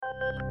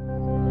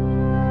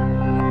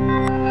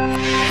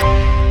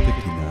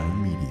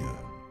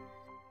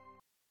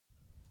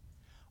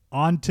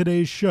On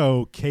today's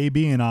show,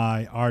 KB and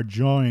I are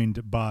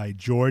joined by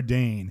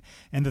Jordan,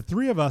 and the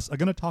three of us are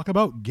going to talk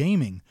about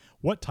gaming.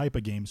 What type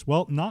of games?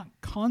 Well, not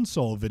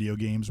console video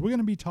games. We're going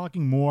to be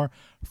talking more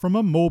from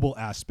a mobile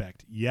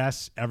aspect.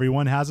 Yes,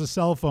 everyone has a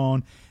cell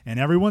phone, and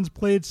everyone's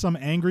played some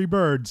Angry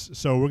Birds,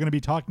 so we're going to be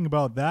talking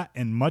about that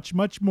and much,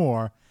 much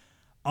more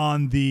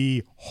on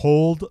the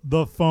Hold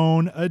the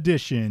Phone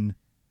edition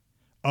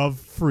of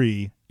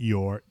Free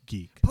Your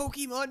Geek.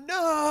 Pokemon,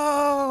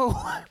 no!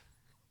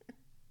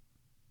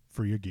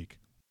 Free Your Geek.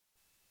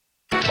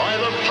 By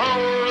the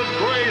power of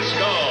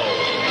Grayskull.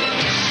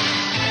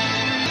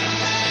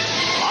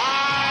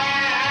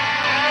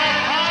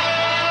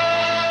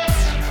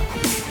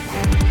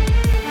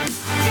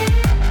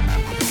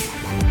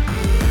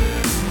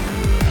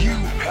 You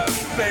have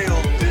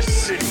failed this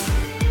city.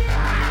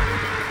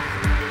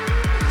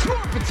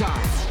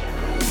 Torpitize!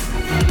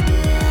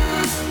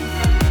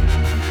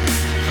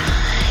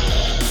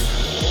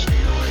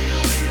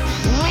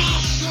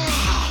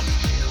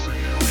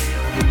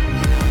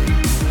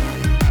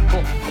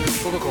 Cool.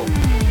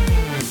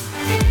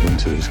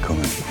 Winter is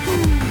coming.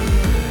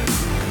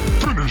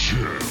 Finish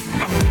him.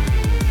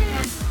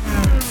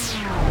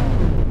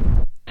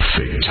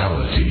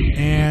 Fatality.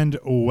 And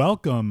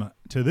welcome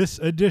to this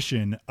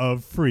edition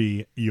of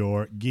Free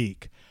Your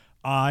Geek.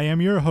 I am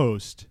your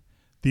host,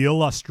 the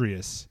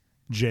illustrious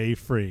Jay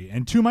Free.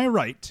 And to my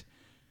right,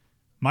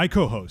 my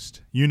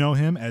co-host. You know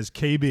him as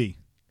KB.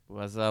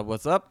 What's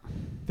up?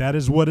 That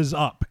is what is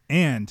up.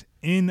 And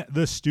in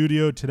the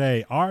studio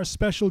today, our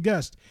special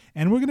guest,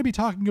 and we're going to be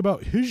talking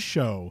about his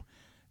show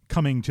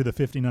coming to the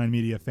 59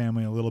 Media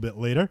family a little bit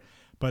later.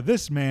 But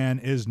this man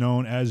is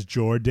known as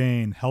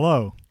Jordan.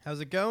 Hello. How's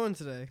it going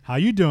today? How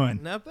you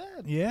doing? Not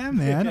bad. Yeah,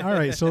 man. All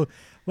right. So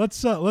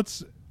let's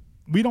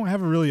we don't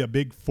have a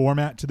big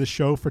format to the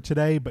show for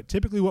today, but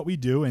typically what we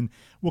do, and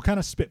we'll kind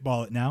of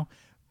spitball it now.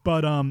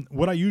 But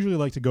what I usually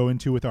like to go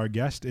into with our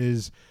guest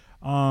is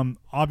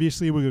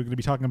obviously we're going to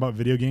be talking about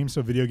video games.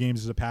 So video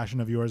games is a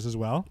passion of yours as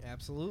well.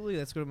 Absolutely.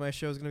 That's what my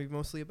show is going to be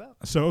mostly about.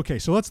 So, okay.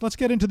 So let's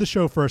get into the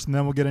show first, and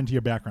then we'll get into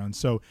your background.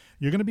 So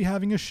you're going to be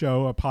having a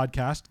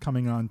podcast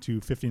coming on to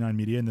 59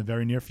 Media in the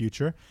very near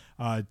future.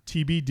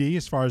 TBD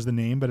as far as the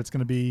name, but it's going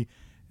to be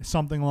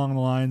something along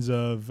the lines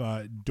of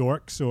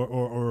dorks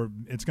or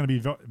it's going to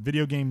be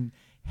video game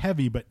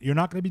heavy, but you're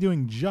not going to be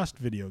doing just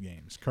video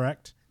games,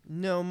 correct?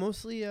 No,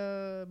 mostly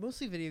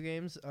video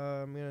games.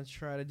 I'm going to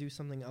try to do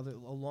something other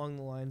along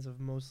the lines of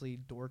mostly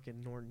dork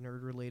and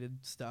nerd related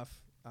stuff.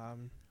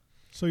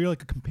 So you're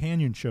like a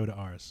companion show to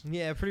ours.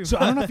 Yeah, pretty much. So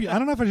I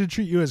don't know if I should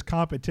treat you as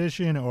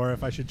competition or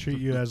if I should treat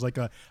you as like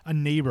a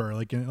neighbor,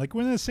 like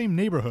we're in the same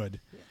neighborhood,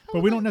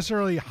 but we don't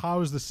necessarily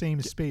house the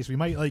same space. We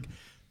might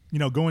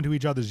go into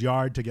each other's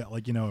yard to get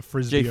a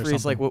frisbee Jay or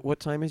Free's something. like, what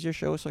time is your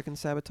show so I can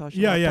sabotage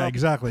your Yeah, laptop?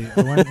 exactly.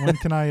 when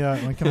can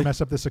I mess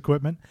up this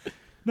equipment?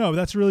 No,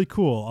 that's really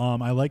cool.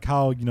 I like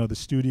how the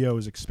studio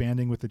is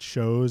expanding with its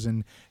shows,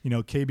 and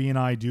KB and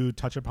I do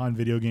touch upon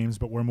video games,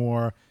 but we're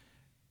more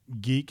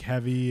geek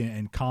heavy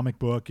and comic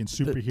book and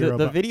superhero.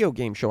 The video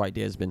game show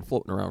idea has been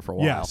floating around for a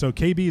while. Yeah, so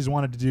KB has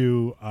wanted to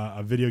do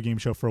a video game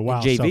show for a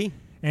while. JV?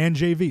 And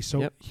JV. So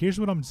Yep. here's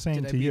what I'm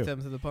saying Did I to beat you.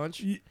 them to the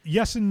punch?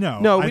 Yes and no.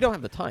 No, we don't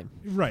have the time.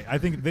 Right. I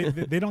think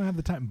they don't have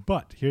the time.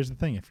 But here's the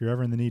thing. If you're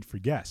ever in the need for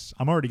guests,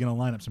 I'm already going to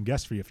line up some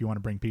guests for you if you want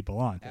to bring people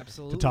on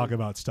Absolutely. to talk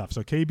about stuff.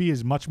 So KB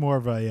is much more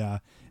of an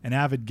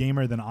avid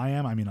gamer than I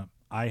am. I mean,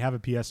 I have a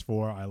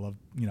PS4. I love,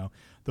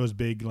 those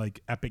big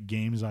epic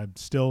games. I'm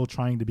still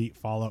trying to beat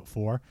Fallout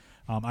 4.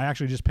 I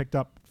actually just picked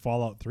up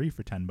Fallout 3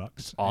 for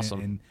 $10.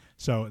 Awesome. And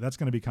so that's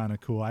going to be kind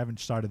of cool. I haven't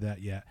started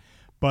that yet.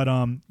 But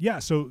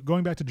so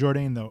going back to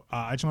Jordan though,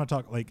 I just want to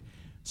talk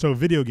so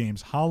video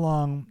games. How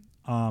long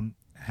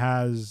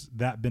has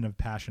that been a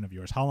passion of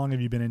yours? How long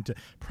have you been into?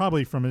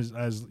 Probably from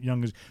as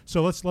young as.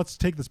 So let's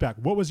take this back.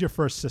 What was your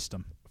first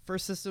system?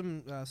 First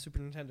system, Super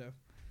Nintendo.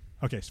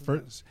 Okay, so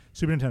first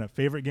Super Nintendo.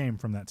 Favorite game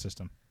from that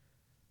system?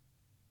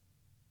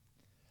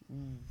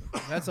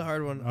 That's a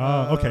hard one.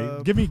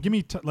 Okay. Give me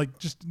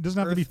just doesn't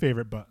have to be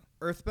favorite, but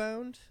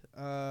Earthbound.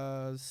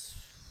 What's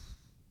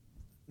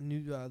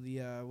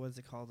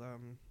it called?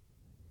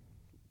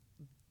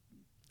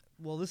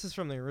 Well, this is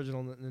from the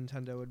original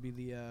Nintendo. Would be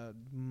the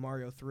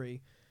Mario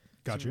 3.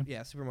 Got you.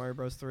 Yeah, Super Mario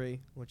Bros. 3,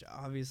 which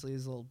obviously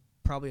is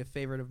probably a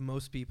favorite of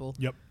most people.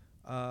 Yep.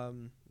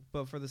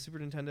 But for the Super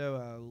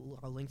Nintendo,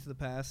 A Link to the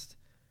Past,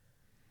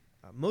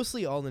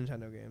 mostly all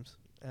Nintendo games.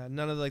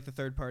 None of the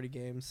third-party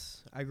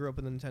games. I grew up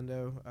with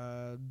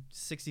Nintendo.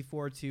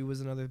 64 too was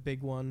another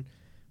big one,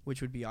 which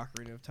would be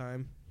Ocarina of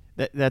Time.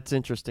 That's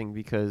interesting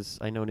because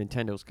I know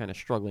Nintendo's kind of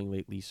struggling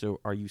lately. So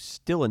are you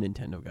still a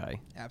Nintendo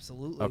guy?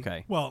 Absolutely.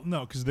 Okay. Well,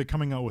 no, because they're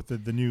coming out with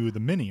the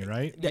mini,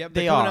 right? Yep,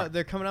 They are.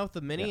 They're coming out with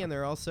the mini, Yeah. and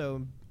they're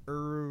also.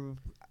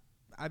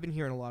 I've been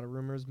hearing a lot of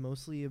rumors,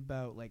 mostly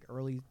about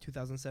early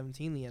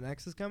 2017. The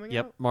NX is coming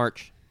Yep. out,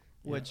 March.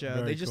 which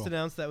very they just cool.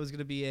 announced that was going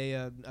to be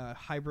a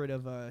hybrid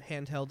of a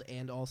handheld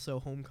and also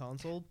home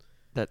console.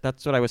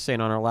 That's what I was saying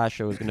on our last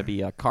show. Is going to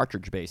be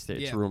cartridge based.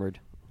 It's Yeah. rumored,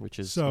 which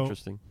is So-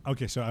 interesting.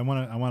 Okay, so I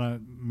want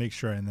to make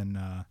sure, and then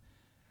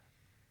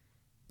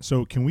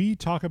So can we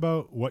talk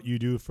about what you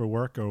do for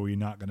work, or are we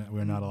not gonna?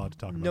 We're not allowed to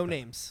talk about No that?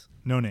 names.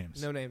 No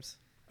names. No names.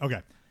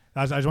 Okay.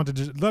 I just want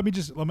to let me.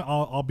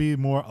 I'll be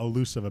more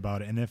elusive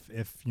about it, and if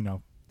you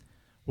know,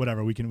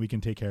 whatever, we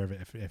can take care of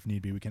it if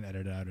need be. We can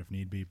edit it out if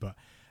need be. But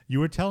you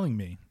were telling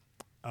me,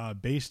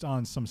 based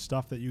on some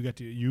stuff that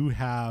you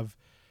have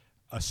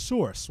a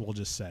source, we'll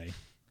just say,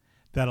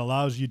 that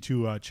allows you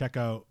to check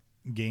out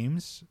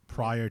games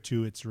prior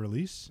to its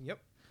release. Yep.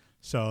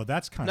 So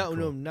that's kind of cool.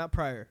 No, not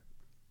prior.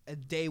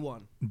 Day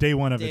one. Day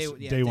one of Day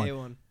day one.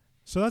 one.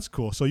 So that's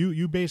cool. So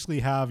you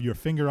basically have your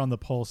finger on the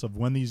pulse of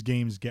when these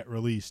games get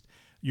released.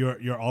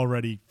 You're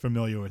already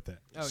familiar with it.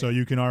 Oh, So yeah.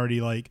 you can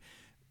already like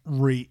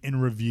rate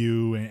and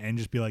review and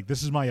just be like,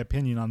 this is my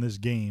opinion on this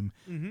game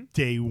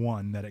day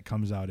one that it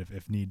comes out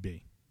if need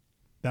be.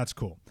 That's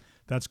cool.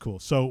 That's cool.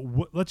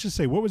 So let's just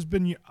say what was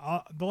been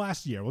the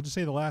last year. We'll just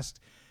say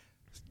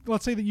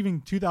let's say that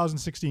even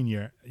 2016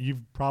 year,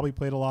 you've probably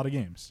played a lot of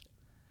games.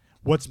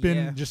 What's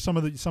been just some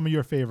of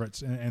your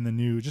favorites and the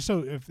new, just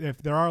so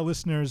if there are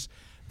listeners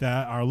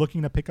that are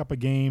looking to pick up a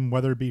game,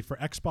 whether it be for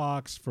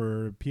Xbox,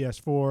 for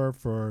PS4,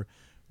 for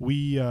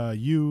Wii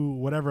U,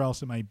 whatever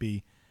else it might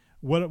be,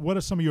 what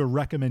are some of your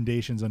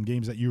recommendations on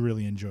games that you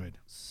really enjoyed?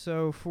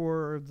 So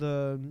for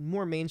the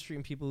more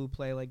mainstream people who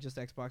play like just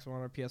Xbox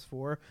One or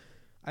PS4,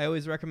 I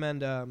always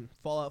recommend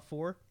Fallout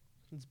 4.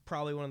 It's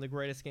probably one of the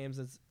greatest games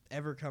that's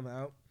ever come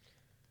out.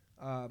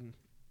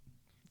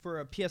 For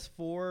a PS4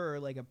 or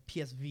like a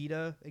PS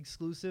Vita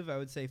exclusive, I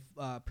would say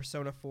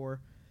Persona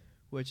 4,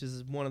 which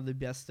is one of the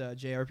best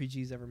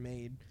JRPGs ever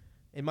made,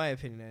 in my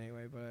opinion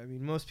anyway. But I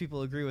mean, most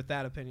people agree with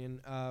that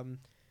opinion.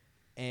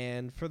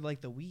 And for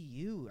like the Wii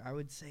U, I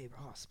would say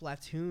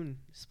Splatoon.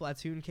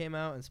 Splatoon came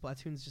out, and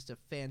Splatoon's just a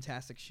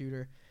fantastic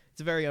shooter.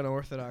 It's a very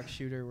unorthodox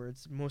shooter where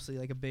it's mostly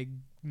like a big,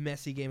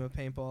 messy game of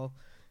paintball.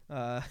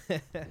 I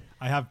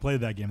have played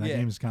that game. That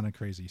game is kind of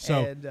crazy.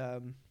 So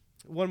and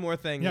one more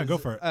thing. Yeah, is, go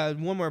for it.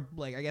 One more,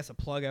 like I guess, a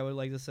plug I would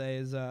like to say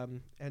is,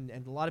 and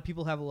a lot of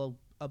people have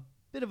a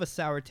bit of a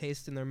sour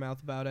taste in their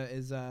mouth about it,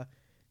 is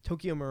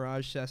Tokyo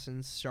Mirage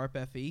Sessions Sharp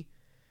FE,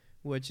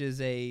 which is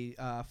a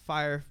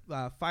Fire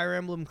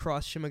Emblem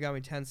cross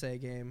Shimigami Tensei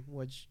game,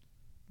 which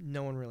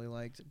no one really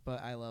liked,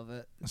 but I love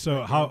it. It's a so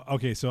great how? game.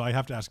 Okay, so I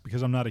have to ask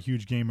because I'm not a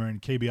huge gamer,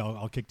 and KB,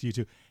 I'll kick to you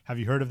too. Have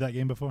you heard of that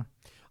game before?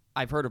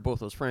 I've heard of both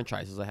those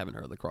franchises. I haven't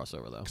heard of the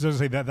crossover though. Because I was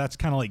gonna say that's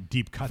kind of like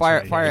deep cuts. Fire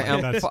right here. Like,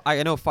 Emblem. that's-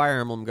 I know Fire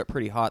Emblem got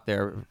pretty hot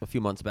there a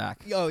few months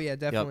back. Oh yeah,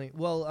 definitely.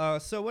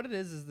 Well, so what it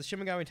is the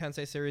Shimigami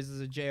Tensei series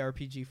is a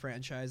JRPG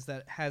franchise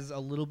that has a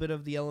little bit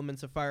of the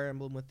elements of Fire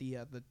Emblem with the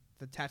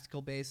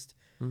tactical based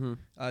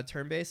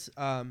turn based.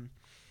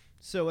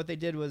 So what they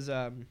did was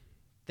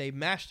they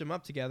mashed them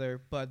up together,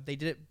 but they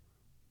did it,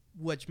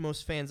 which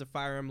most fans of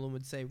Fire Emblem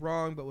would say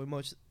wrong, but what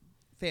most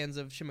fans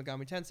of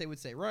Shimigami Tensei would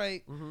say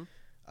right.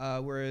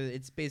 Where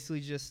it's basically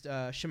just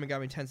a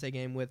Shimigami Tensei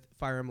game with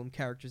Fire Emblem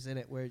characters in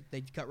it, where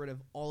they got rid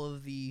of all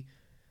of the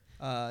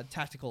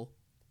tactical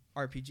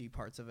RPG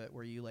parts of it,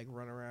 where you like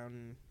run around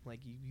and like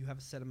you have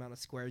a set amount of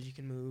squares you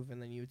can move,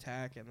 and then you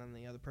attack, and then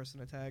the other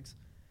person attacks.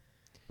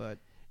 But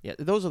Yeah,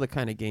 those are the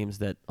kind of games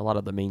that a lot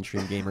of the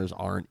mainstream gamers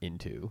aren't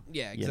into.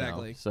 yeah, you know?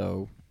 exactly.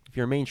 So if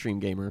you're a mainstream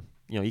gamer,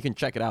 you can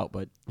check it out,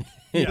 but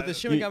Yeah. But the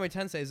Shimigami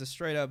Tensei is a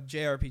straight up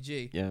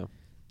JRPG. yeah.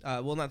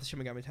 Well, not the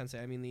Shimigami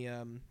Tensei. I mean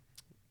the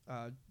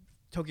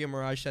Tokyo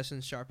Mirage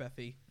Sessions Sharp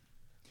FE.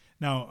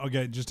 Now,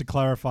 okay, just to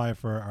clarify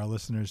for our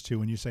listeners too,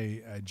 when you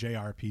say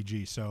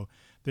JRPG, so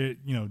there,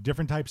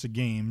 different types of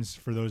games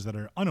for those that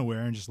are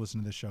unaware and just listen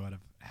to the show out of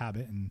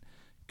habit and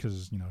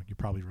because you're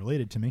probably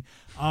related to me.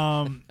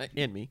 And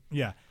me.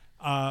 Yeah.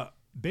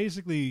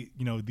 Basically,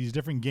 these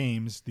different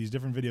games, these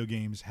different video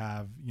games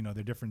have,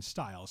 their different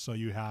styles. So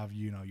you have,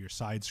 your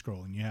side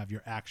scrolling, you have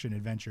your action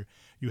adventure,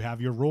 you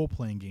have your role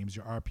playing games,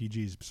 your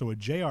RPGs. So a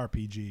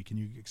JRPG, can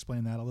you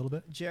explain that a little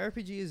bit?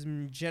 JRPG is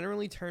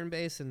generally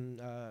turn-based and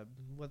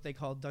what they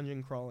call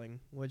dungeon crawling,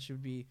 which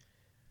would be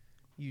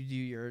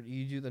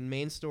you do the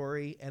main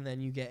story and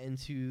then you get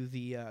into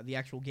the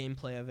actual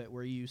gameplay of it,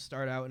 where you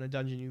start out in a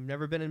dungeon you've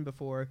never been in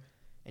before,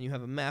 and you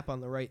have a map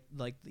on the right,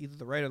 like either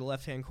the right or the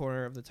left-hand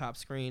corner of the top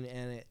screen,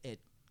 and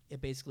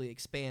it basically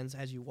expands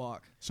as you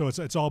walk. So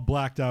it's all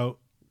blacked out,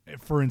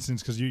 for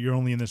instance, because you're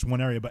only in this one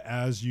area, but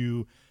as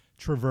you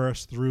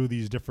traverse through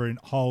these different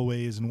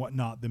hallways and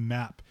whatnot, the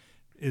map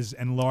is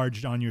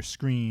enlarged on your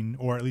screen,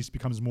 or at least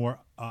becomes more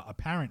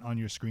apparent on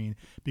your screen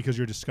because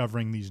you're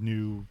discovering these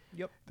new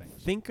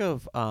things. Think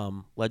of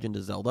Legend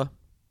of Zelda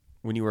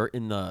when you were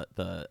in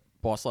the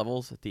boss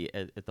levels at the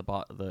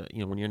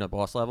when you're in a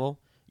boss level.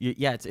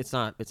 It's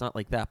not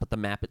like that, but the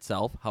map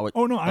itself, how it.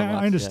 Oh no, I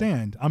unlocks,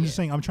 understand. I'm just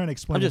saying. I'm trying to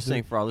explain. I'm it just to-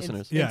 saying for our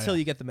listeners. Yeah, until yeah.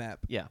 you get the map.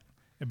 Yeah.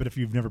 But if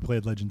you've never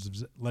played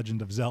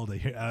Legend of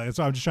Zelda,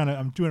 so I'm just trying to.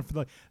 I'm doing it for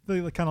the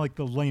kind of like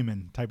the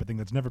layman type of thing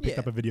that's never picked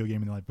Yeah. up a video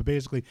game in their life. But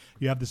basically,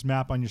 you have this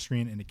map on your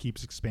screen, and it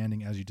keeps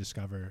expanding as you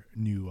discover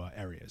new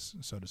areas,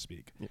 so to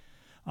speak.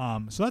 Yeah.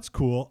 So that's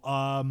cool.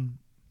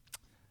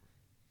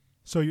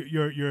 So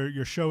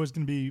your show is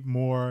going to be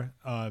more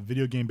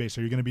video game based.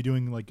 Are you going to be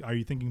doing are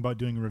you thinking about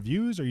doing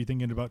reviews? Are you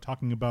thinking about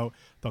talking about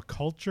the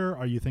culture?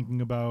 Are you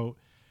thinking about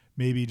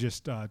maybe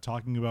just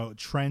talking about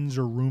trends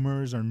or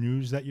rumors or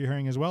news that you're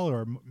hearing as well,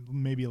 or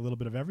maybe a little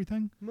bit of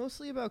everything?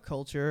 Mostly about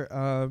culture.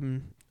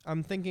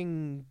 I'm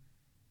thinking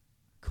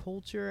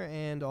culture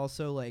and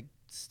also like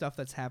stuff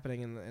that's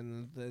happening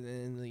in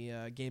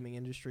the gaming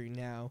industry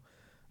now.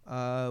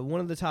 One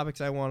of the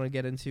topics I want to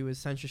get into is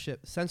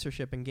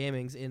censorship in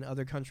gamings in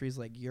other countries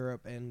like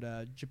Europe and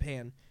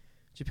Japan.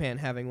 Japan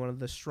having one of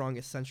the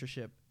strongest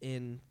censorship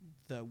in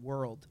the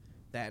world,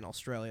 that in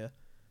Australia.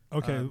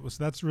 Okay,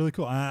 so that's really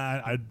cool.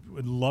 I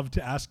would love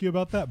to ask you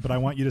about that, but I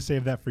want you to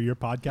save that for your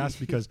podcast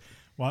because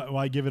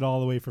why give it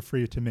all away for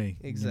free to me?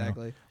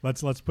 Exactly. You know?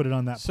 Let's put it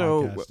on that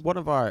So podcast. one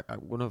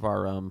of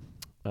our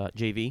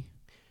JV,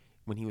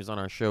 when he was on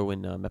our show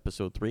in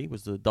episode 3,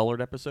 was the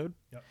Dullard episode.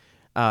 Yep.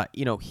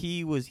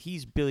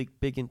 He's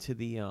big into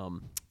the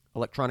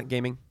electronic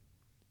gaming.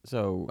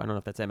 So I don't know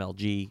if that's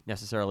MLG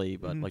necessarily,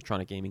 but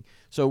electronic gaming.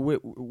 So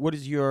what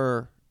is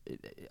your?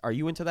 Are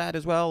you into that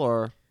as well,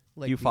 or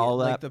Like do you the- follow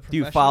like that? the Do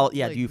you follow? professional-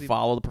 Yeah. like Do you the-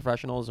 follow the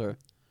professionals or?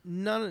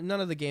 None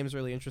of the games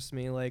really interest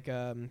me, like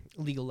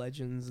League of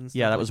Legends and stuff.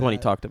 Yeah, that like was one he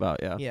talked about.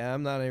 Yeah. Yeah,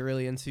 I'm not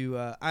really into.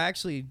 I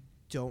actually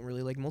don't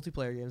really like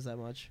multiplayer games that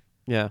much.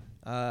 Yeah.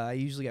 I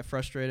usually get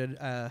frustrated.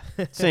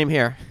 Same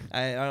here.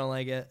 I don't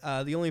like it.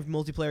 The only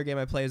multiplayer game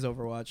I play is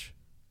Overwatch.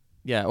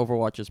 Yeah,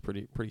 Overwatch is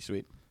pretty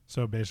sweet.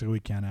 So basically, we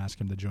can't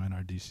ask him to join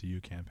our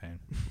DCU campaign.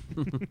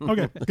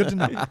 Okay, good to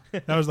know.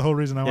 That was the whole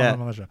reason I wanted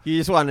him on the show. You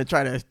just wanted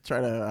to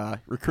try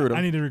to recruit him.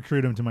 I need to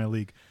recruit him to my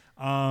league.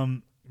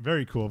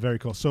 Very cool, very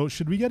cool. So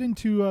should we get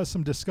into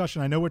some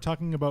discussion? I know we're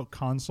talking about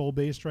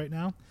console-based right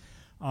now,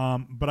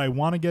 but I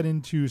want to get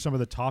into some of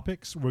the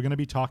topics. We're going to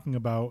be talking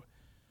about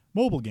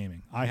mobile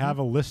gaming. I have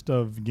a list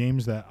of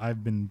games that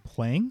I've been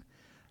playing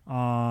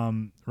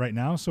right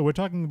now. So we're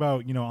talking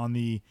about, on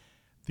the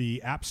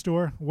App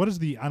Store. What is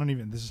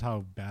this is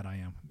how bad I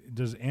am.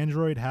 Does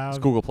Android have?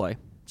 It's Google Play.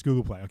 It's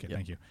Google Play. Okay, Yep.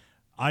 Thank you.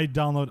 I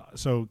download,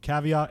 so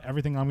caveat,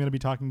 everything I'm going to be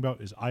talking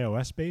about is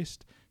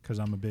iOS-based because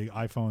I'm a big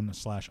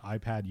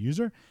iPhone/iPad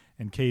user,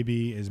 and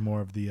KB is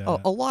more of the...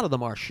 A lot of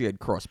them are shared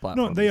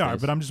cross-platform. no, they these are,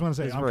 days. but I'm just want to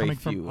say There's I'm very coming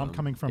from few, I'm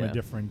coming from yeah. a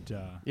different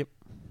Yep.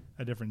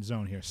 a different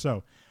zone here.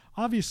 So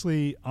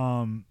obviously,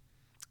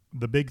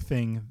 the big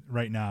thing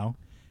right now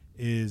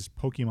is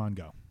Pokemon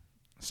Go.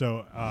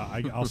 So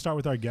I'll start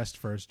with our guest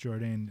first,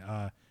 Jordan.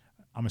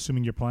 I'm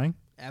assuming you're playing.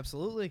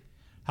 Absolutely.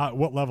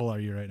 What level are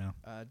you right now?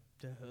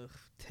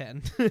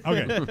 10.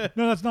 Okay,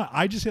 no, that's not.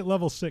 I just hit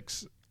level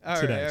 6 All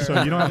right, today, all so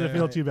right, you don't have all to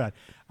feel right. too bad.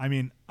 I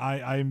mean,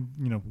 I'm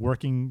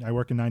working. I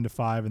work a 9 to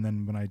 5, and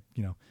then when I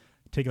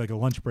take like a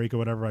lunch break or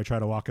whatever, I try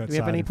to walk outside. Do we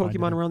have any and find Pokemon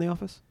different- around the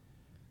office?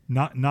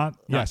 Not yeah.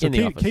 Not So in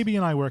the office. KB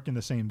and I work in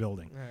the same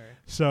building. All right.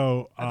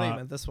 So I thought you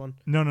meant this one.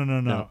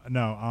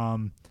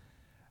 no.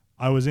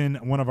 I was in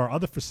one of our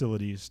other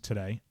facilities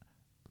today.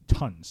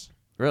 Tons.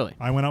 Really?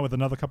 I went out with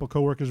another couple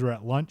coworkers. We're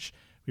at lunch.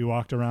 We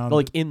walked around.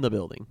 Like in the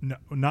building. No,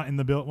 not in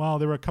the building. Well,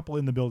 there were a couple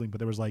in the building, but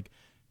there was like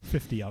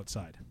 50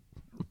 outside.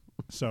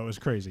 So it was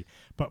crazy.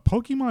 But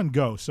Pokemon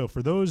Go. So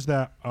for those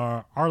that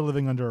are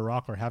living under a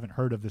rock or haven't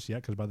heard of this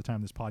yet, because by the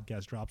time this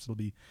podcast drops, it'll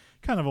be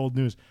kind of old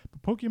news.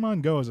 But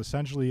Pokemon Go is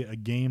essentially a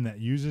game that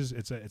uses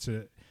it's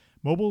a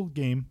mobile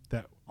game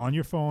that on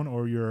your phone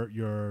or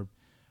your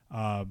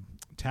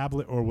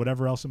tablet or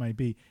whatever else it might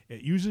be,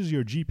 it uses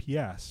your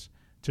GPS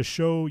to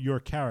show your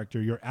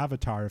character, your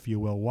avatar, if you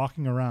will,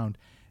 walking around,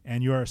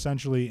 and you are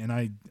essentially. And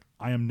I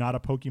am not a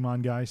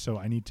Pokemon guy, so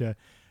I need to.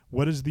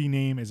 What is the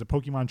name? Is a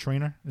Pokemon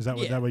trainer? Is that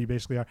Yeah. what you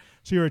basically are?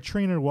 So you're a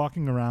trainer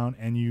walking around,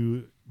 and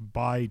you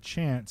by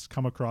chance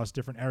come across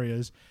different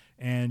areas,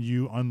 and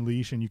you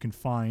unleash, and you can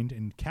find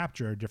and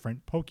capture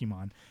different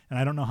Pokemon. And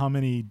I don't know how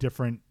many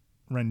different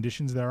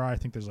renditions there are. I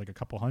think there's like a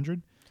couple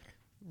hundred.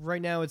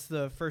 Right now, it's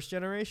the first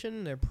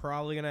generation. They're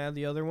probably going to add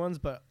the other ones,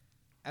 but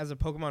as a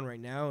Pokemon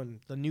right now, and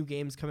the new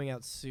game's coming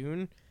out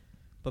soon,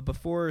 but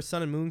before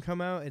Sun and Moon come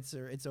out, it's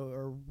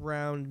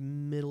around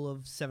middle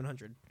of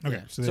 700. Okay,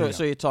 Yeah. so there you So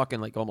go. you're talking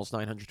like almost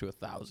 900 to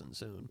 1,000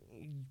 soon.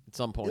 At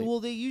some point. Well,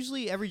 they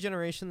usually every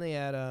generation they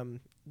add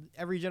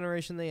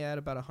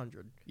about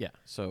 100. Yeah.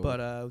 So.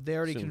 But they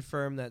already soon.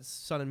 confirmed that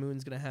Sun and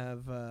Moon's going to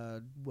have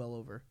well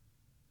over.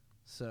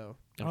 So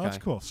Oh, that's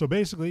Okay. cool. So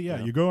basically,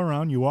 Yeah. you go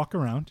around, you walk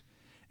around,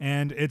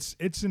 and it's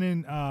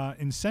an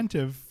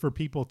incentive for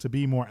people to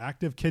be more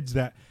active. Kids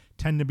that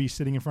tend to be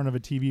sitting in front of a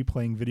TV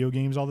playing video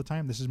games all the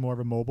time. This is more of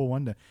a mobile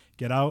one to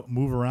get out,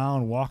 move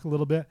around, walk a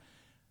little bit.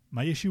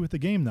 My issue with the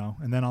game, though,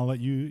 and then I'll let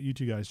you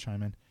two guys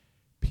chime in.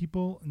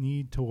 People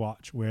need to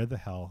watch where the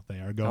hell they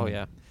are going. Oh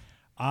yeah.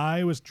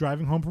 I was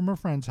driving home from a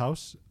friend's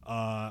house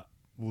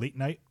late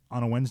night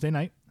on a Wednesday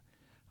night.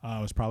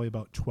 It was probably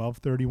about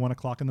 12:30, 1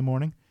 o'clock in the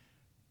morning.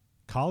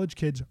 College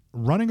kids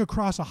running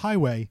across a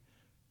highway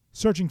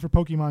searching for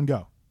Pokemon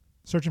Go.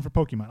 searching for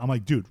Pokemon. I'm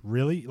like, dude,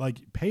 really? Like,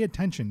 pay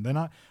attention. They're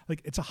not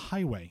like, it's a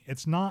highway.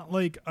 It's not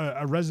like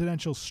a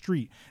residential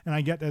street. And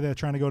I get that they're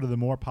trying to go to the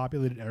more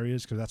populated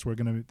areas because that's where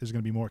there's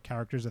gonna be more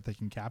characters that they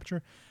can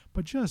capture.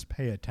 But just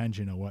pay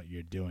attention to what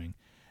you're doing.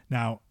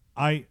 Now,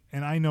 I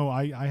know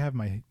I have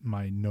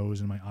my nose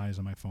and my eyes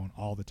on my phone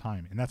all the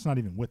time, and that's not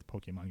even with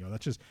Pokemon Go.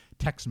 That's just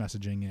text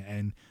messaging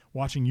and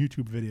watching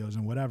YouTube videos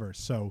and whatever.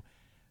 So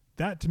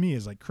that to me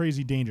is like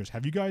crazy dangerous.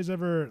 Have you guys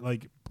ever,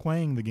 like,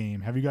 playing the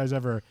game, have you guys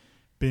ever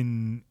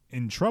been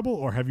in trouble,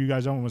 or have you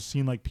guys almost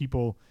seen like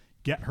people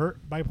get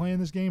hurt by playing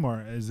this game,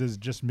 or is this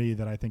just me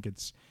that I think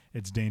it's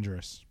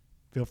dangerous?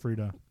 Feel free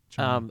to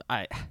chime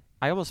in.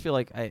 I almost feel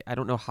like I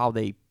don't know how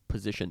they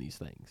position these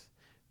things,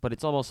 but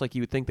it's almost like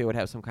you would think they would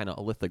have some kind of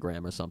a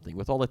lithogram or something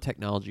with all the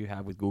technology you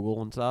have with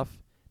Google and stuff,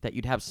 that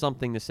you'd have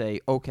something to say,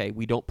 okay,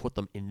 we don't put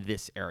them in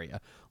this area.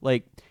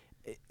 Like,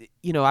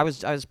 you know, I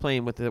was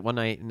playing with it one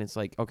night, and it's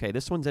like, okay,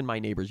 this one's in my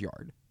neighbor's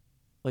yard.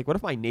 Like, what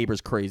if my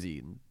neighbor's crazy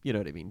and, you know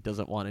what I mean,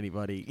 doesn't want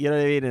anybody, you know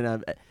what I mean? And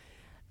I'm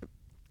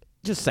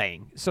just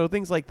saying. So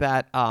things like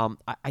that.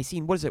 I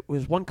seen, what is it? It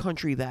was one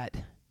country that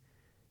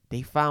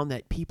they found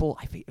that people,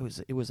 I think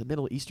it was a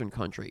Middle Eastern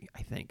country,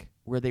 I think,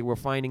 where they were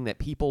finding that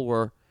people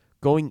were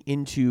going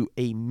into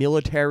a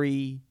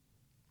military,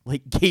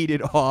 like,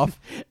 gated off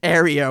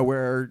area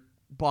where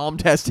bomb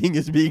testing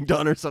is being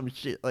done or some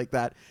shit like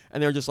that.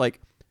 And they're just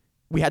like,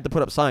 we had to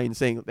put up signs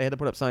saying, they had to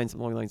put up signs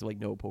along the lines of like,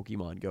 no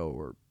Pokemon Go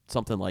or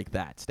something like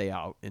that, stay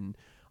out. And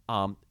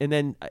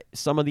then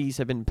some of these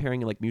have been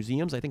appearing in like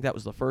museums. I think that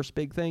was the first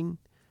big thing.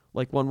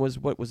 Like one was,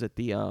 what was it?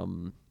 The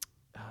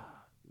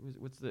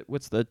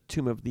what's the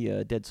Tomb of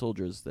the Dead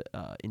Soldiers that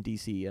in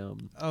DC?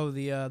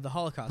 The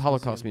Holocaust.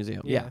 Holocaust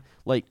Museum. Yeah.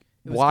 Like,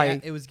 It was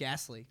why? it was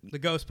Ghastly, the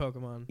ghost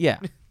Pokemon. Yeah.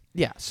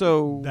 Yeah.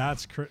 So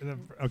That's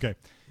okay.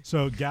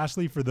 So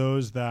Ghastly, for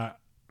those that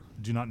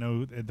do not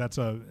know,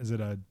 is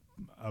it a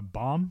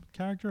bomb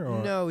character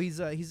or No, he's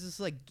just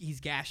like, he's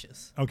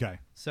gaseous. Okay.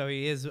 So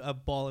he is a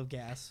ball of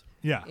gas.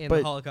 Yeah. And But-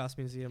 the Holocaust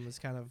Museum is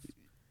kind of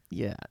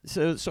yeah.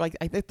 So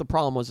I think the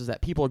problem is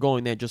that people are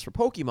going there just for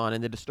Pokemon,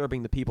 and they're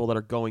disturbing the people that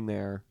are going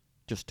there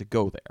just to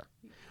go there.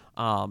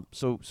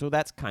 So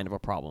that's kind of a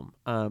problem.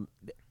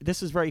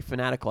 This is very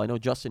fanatical. I know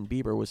Justin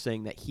Bieber was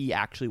saying that he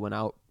actually went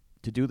out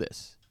to do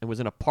this and was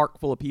in a park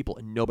full of people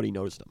and nobody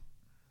noticed him.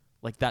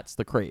 Like, that's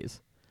the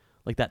craze.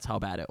 Like, that's how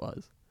bad it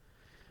was.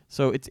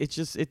 So it's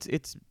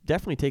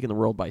definitely taken the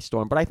world by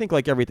storm. But I think,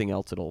 like everything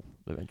else, it'll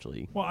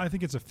eventually. Well, I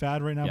think it's a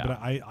fad right now, Yeah. but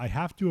I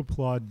have to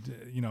applaud,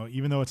 you know,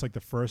 even though it's like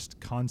the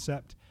first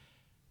concept,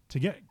 to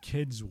get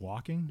kids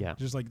walking, Yeah.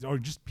 just like, or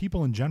just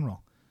people in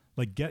general,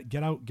 like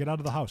get out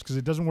of the house, because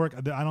it doesn't work.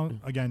 I don't.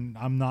 Again,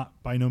 I'm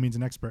not by no means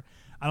an expert.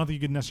 I don't think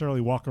you could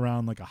necessarily walk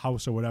around like a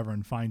house or whatever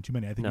and find too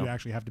many. I think No. you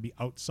actually have to be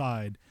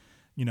outside,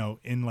 you know,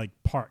 in like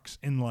parks,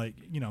 in like,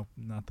 you know,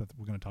 not that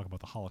we're going to talk about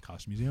the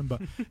Holocaust Museum,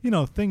 but you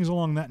know, things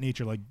along that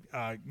nature, like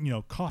you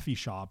know, coffee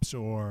shops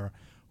or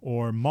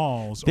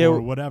malls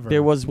or whatever.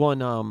 There was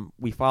one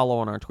we follow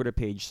on our Twitter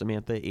page,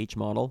 Samantha H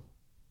Model.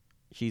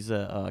 She's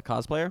a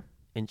cosplayer,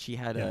 and she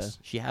had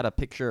a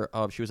picture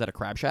of, she was at a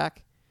crab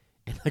shack,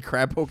 and the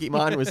crab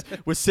Pokemon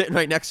was sitting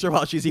right next to her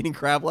while she's eating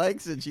crab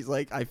legs, and she's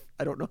like, I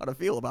don't know how to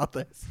feel about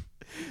this.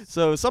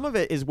 So some of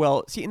it is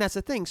and that's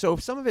the thing. So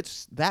if some of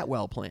it's that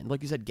well planned,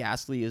 like you said,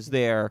 Ghastly is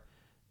there.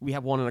 We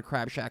have one in a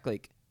crab shack.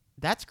 Like,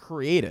 that's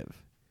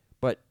creative,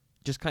 but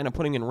just kind of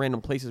putting in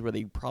random places where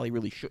they probably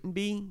really shouldn't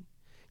be.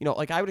 You know,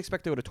 like, I would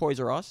expect to go to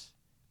Toys R Us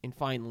and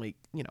find, like,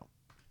 you know,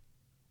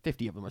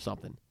 50 of them or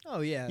something.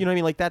 Oh yeah. You know what I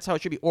mean? Like, that's how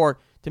it should be. Or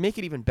to make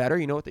it even better,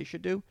 you know what they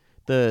should do?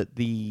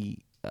 They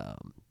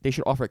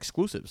should offer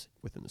exclusives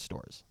within the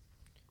stores.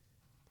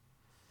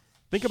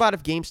 Think about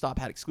if GameStop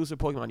had exclusive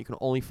Pokemon you can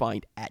only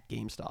find at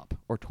GameStop,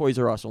 or Toys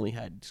R Us only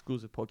had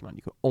exclusive Pokemon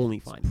you can only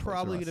find at Toys R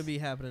probably Us. going to be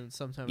happening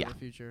sometime Yeah. in the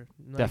future.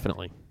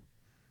 Definitely.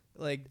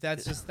 Like,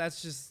 that's just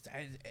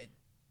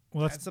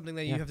well, that's something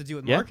that you Yeah. have to do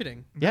with Yeah.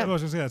 marketing. Yeah, I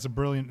was gonna say it's a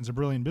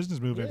brilliant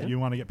business move. Yeah. If you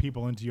want to get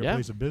people into your Yeah.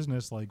 place of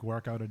business, like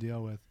work out a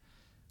deal with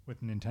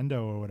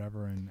Nintendo or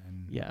whatever,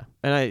 and Yeah.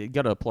 And I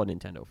got to applaud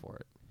Nintendo for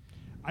it.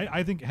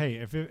 I think, hey,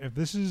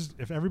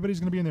 if everybody's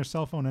gonna be in their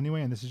cell phone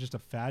anyway, and this is just a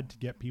fad to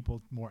get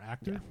people more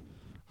active,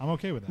 I'm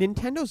okay with that.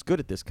 Nintendo's good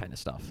at this kind of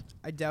stuff.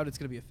 I doubt it's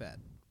going to be a fad.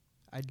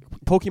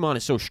 Pokemon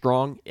is so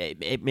strong,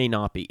 it may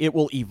not be. It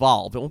will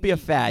evolve. It won't be a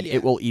fad. Yeah.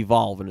 It will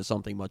evolve into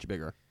something much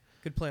bigger.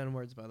 Good play on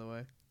words, by the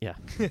way. Yeah.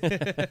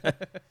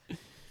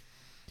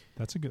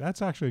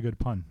 That's actually a good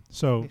pun.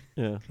 So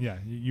Yeah. yeah,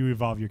 you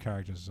evolve your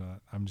characters.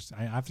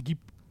 I have to keep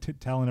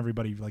telling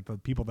everybody, like the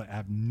people that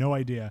have no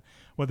idea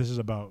what this is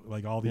about,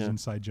 like all these Yeah.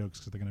 inside jokes,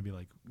 because they're gonna be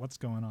like, "What's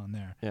going on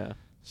there?" Yeah.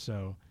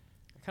 So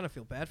I kind of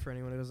feel bad for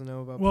anyone who doesn't know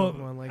about well,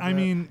 Pokemon like I that.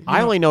 mean, you I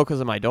know, only know because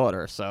of my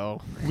daughter,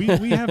 so. we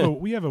have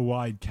a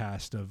wide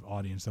cast of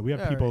audience. So we have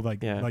All people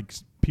right. like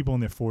people in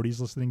their 40s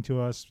listening to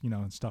us, you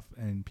know, and stuff,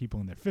 and people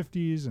in their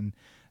 50s, and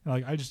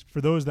like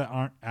for those that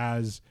aren't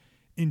as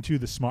into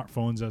the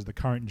smartphones as the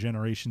current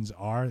generations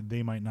are,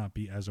 they might not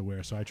be as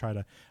aware. So I try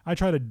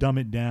to dumb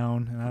it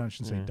down, and I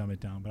shouldn't say dumb it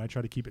down, but I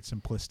try to keep it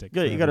simplistic.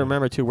 Yeah, for you got to everybody.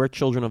 remember too. We're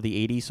children of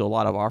the '80s, so a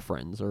lot of our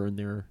friends are in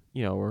their,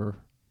 are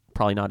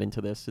probably not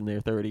into this in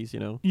their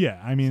 30s.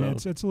 Yeah, I mean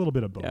So- it's a little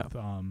bit of both.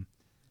 Yeah.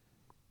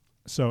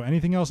 So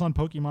anything else on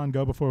Pokemon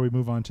Go before we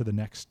move on to the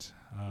next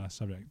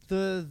subject?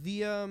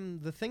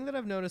 The thing that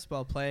I've noticed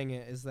while playing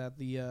it is that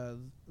the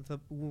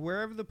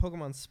wherever the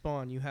Pokemon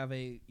spawn, you have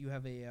a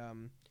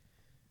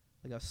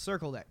like a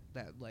circle that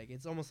like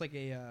it's almost like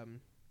a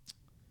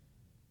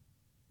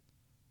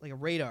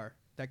radar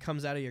that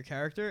comes out of your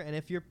character, and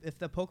if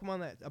the Pokemon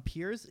that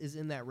appears is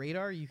in that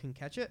radar, you can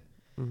catch it.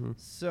 Mm-hmm.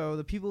 So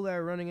the people that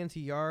are running into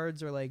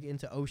yards or like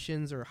into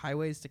oceans or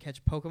highways to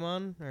catch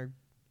Pokemon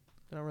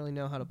they don't really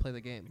know how to play the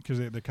game. Because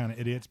they're kind of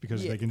idiots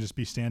because Yeah. they can just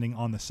be standing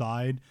on the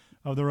side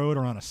of the road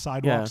or on a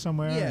sidewalk Yeah.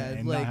 somewhere Yeah,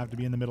 and like, not have to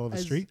be in the middle of a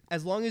street.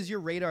 As long as your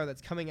radar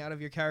that's coming out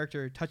of your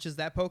character touches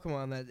that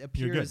Pokemon that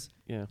You're good. appears,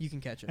 Yeah. you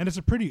can catch it. And it's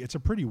a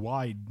pretty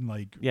wide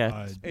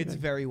Yeah. It's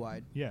very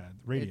wide.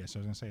 radius. I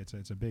was gonna say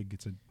it's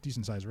a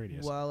decent sized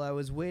radius. While I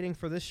was waiting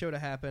for this show to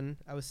happen,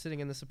 I was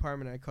sitting in this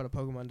apartment and I caught a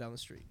Pokemon down the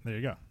street. There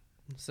you go.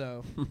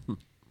 So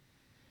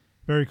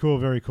Very cool,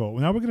 very cool.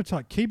 Well, now we're going to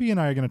talk. KB and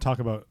I are going to talk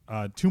about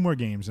 2 more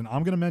games, and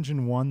I'm going to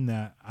mention one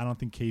that I don't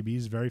think KB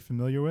is very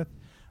familiar with,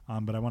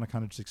 but I want to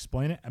kind of just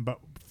explain it. But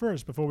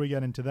first, before we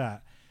get into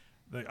that,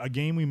 a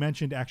game we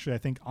mentioned actually, I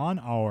think, on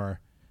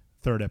our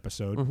 3rd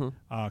episode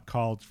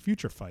called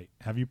Future Fight.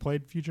 Have you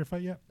played Future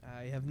Fight yet?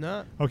 I have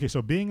not. Okay,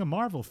 so being a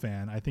Marvel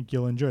fan, I think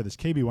you'll enjoy this.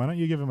 KB, why don't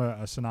you give him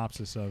a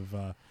synopsis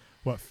of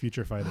what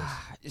Future Fight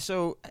is?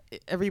 So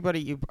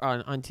everybody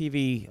on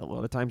TV, a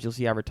lot of times you'll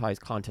see advertised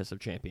Contest of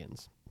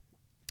Champions.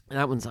 And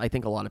that one's, I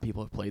think a lot of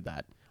people have played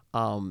that,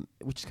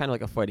 which is kind of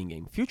like a fighting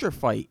game. Future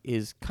Fight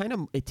is kind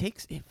of,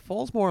 it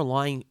falls more in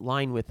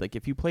line with, like,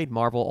 if you played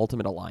Marvel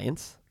Ultimate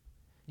Alliance.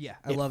 Yeah,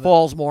 I It love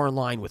falls more in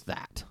line with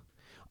that.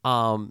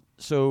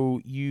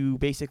 So you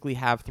basically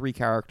have 3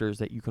 characters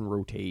that you can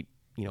rotate,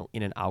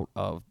 in and out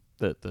of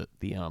the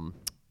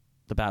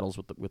battles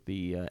with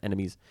the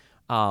enemies.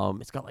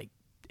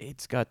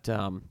 It's got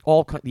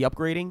all the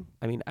upgrading.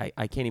 I mean,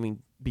 I can't even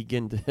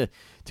begin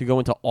to go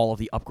into all of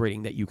the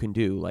upgrading that you can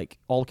do. Like,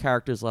 all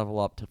characters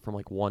level up from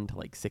like 1 to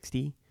like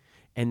 60,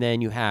 and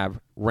then you have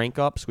rank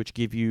ups, which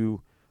give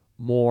you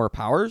more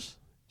powers.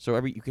 So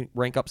you can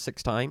rank up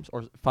 6 times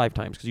or 5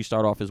 times because you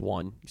start off as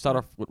 1. You start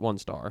off with 1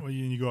 star. Well,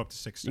 you go up to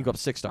 6 stars. You go up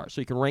to 6 stars.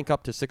 So you can rank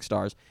up to 6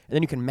 stars, and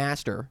then you can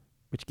master,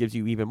 which gives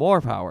you even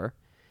more power.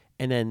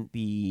 And then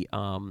the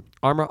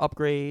armor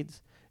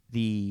upgrades,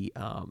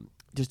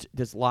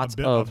 there's lots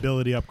of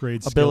ability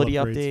upgrades, ability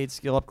skill upgrades. updates,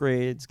 skill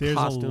upgrades, There's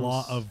costumes. a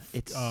lot of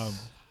It's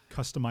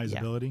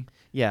customizability.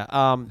 yeah.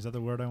 Is that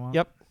the word I want?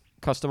 Yep.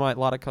 A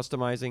lot of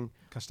customizing.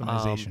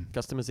 Customization,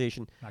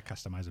 Customization. not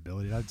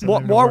customizability. That's More,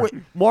 not even a more word.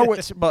 with more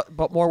with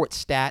but more with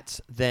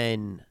stats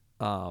than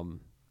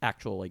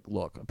actual like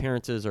look,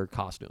 appearances, or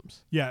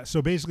costumes. Yeah.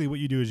 So basically, what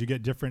you do is you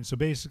get different. So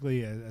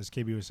basically, as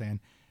KB was saying,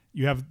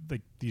 you have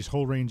like these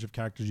whole range of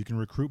characters. You can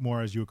recruit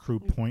more as you accrue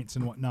points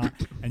and whatnot,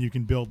 and you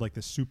can build like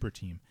the super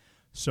team.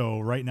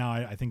 So right now,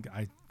 I think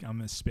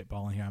I'm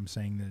spitballing here. I'm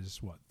saying there's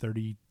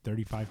 30,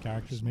 35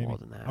 characters maybe. More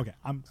than that. Okay,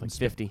 I'm Like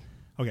spit- 50.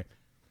 Okay,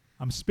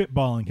 I'm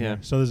spitballing here. Yeah.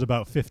 So there's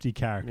about 50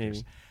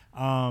 characters.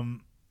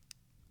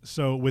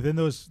 So within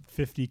those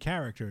 50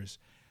 characters,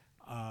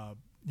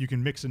 you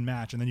can mix and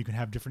match, and then you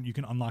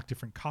can unlock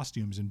different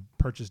costumes and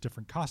purchase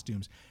different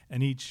costumes,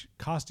 and each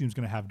costume is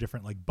going to have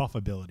different like buff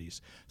abilities.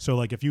 So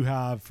like if you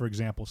have, for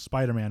example,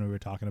 Spider-Man, we were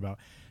talking about,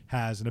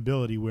 has an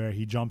ability where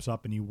he jumps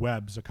up and he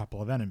webs a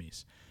couple of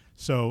enemies.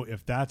 So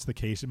if that's the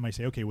case, it might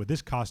say, okay, with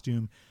this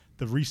costume,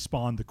 the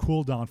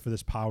cooldown for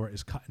this power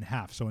is cut in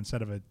half. So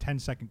instead of a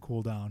 10-second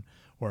cooldown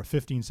or a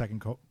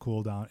 15-second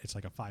cooldown, it's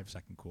like a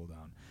 5-second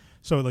cooldown.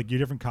 So like your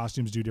different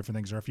costumes do different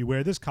things. Or if you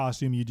wear this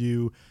costume, you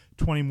do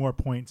 20 more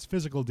points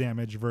physical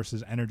damage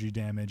versus energy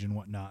damage and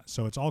whatnot.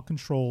 So it's all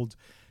controlled,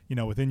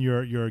 within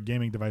your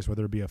gaming device,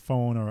 whether it be a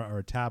phone or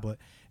a tablet.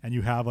 And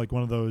you have like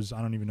one of those, I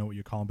don't even know what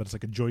you call them, but it's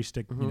like a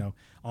joystick,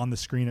 on the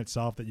screen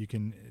itself that you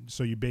can,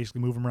 so you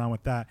basically move them around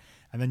with that.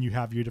 And then you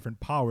have your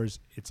different powers.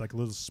 It's like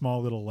a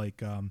small little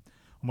like,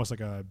 almost like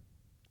a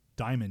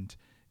diamond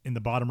in the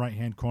bottom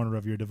right-hand corner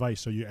of your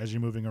device. So as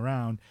you're moving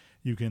around,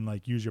 you can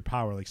like use your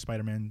power, like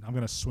Spider-Man, I'm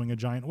going to swing a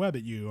giant web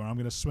at you, or I'm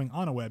going to swing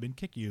on a web and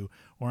kick you,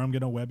 or I'm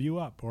going to web you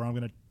up, or I'm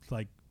going to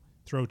like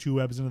throw 2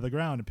 webs into the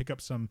ground and pick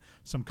up some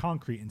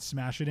concrete and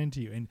smash it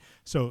into you. And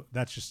so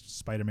that's just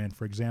Spider-Man,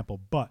 for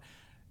example. But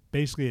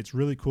basically it's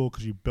really cool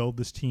because you build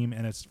this team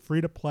and it's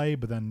free to play,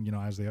 but then,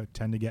 as they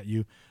tend to get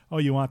you, oh,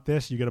 you want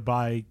this? You got to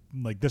buy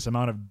like this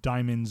amount of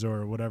diamonds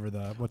or whatever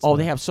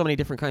They have so many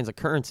different kinds of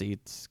currency.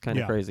 It's kind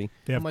of crazy.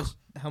 They have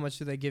How much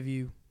do they give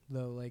you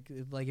though? Like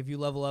if you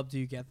level up, do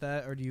you get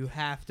that, or do you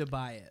have to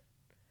buy it?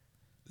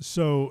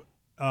 So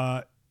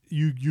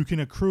you can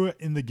accrue it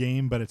in the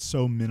game, but it's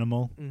so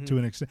minimal to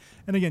an extent.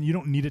 And again, you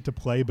don't need it to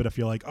play, but if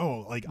you're like,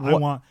 oh, like I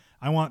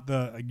want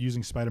the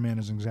using Spider-Man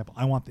as an example,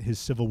 I want his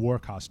Civil War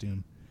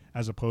costume,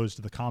 as opposed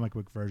to the comic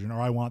book version,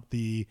 or I want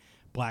the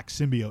black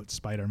symbiote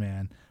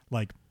Spider-Man.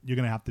 Like you're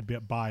gonna have to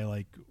buy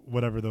like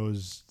whatever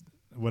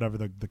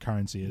the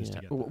currency is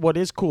to get. What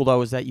is cool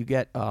though is that you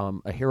get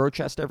a hero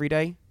chest every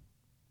day,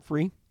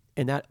 free,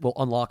 and that will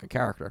unlock a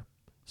character.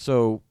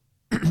 So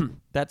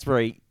that's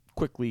very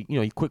quickly.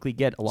 You quickly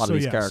get a lot of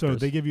these characters. So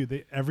they give you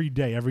every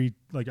day, I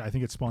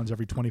think it spawns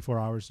every 24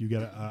 hours. You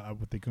get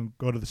what they can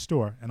go to the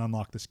store and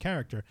unlock this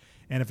character,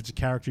 and if it's a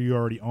character you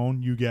already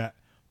own, you get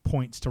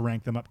points to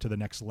rank them up to the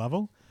next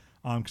level.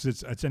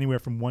 Because it's anywhere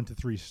from 1 to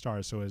 3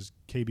 stars. So as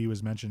KB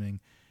was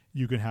mentioning,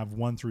 you can have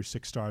 1 through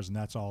 6 stars, and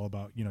that's all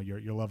about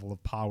your level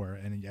of power.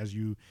 And as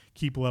you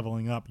keep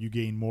leveling up, you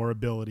gain more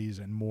abilities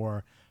and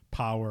more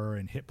power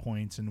and hit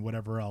points and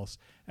whatever else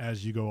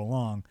as you go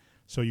along.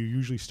 So you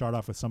usually start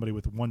off with somebody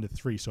with 1 to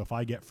 3. So if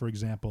I get, for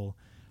example,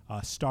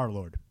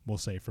 Star-Lord, we'll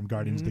say, from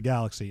Guardians of the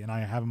Galaxy, and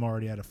I have him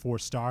already at a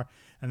 4-star,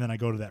 and then I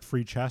go to that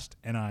free chest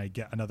and I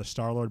get another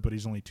Star-Lord, but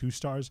he's only 2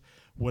 stars.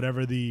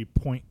 Whatever the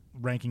point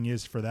ranking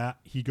is for that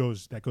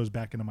goes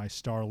back into my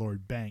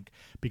Star-Lord bank,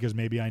 because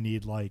maybe I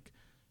need like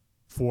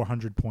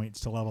 400 points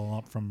to level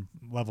up from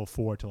level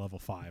 4 to level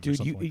 5. Dude, or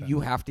something like that.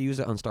 you have to use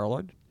it on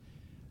Star-Lord?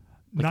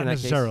 Not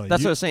necessarily.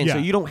 That's what I was saying. Yeah. So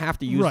you don't have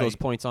to use Right. those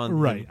points on.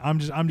 Right. I'm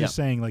just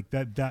saying like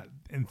that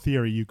in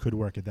theory you could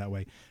work it that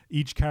way.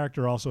 Each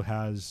character also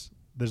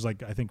there's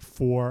like I think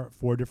four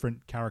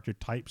different character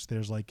types.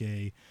 There's like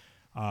a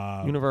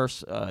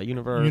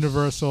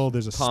universal.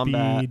 There's a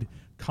speed,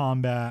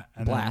 combat,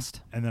 and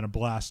blast, and then a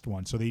blast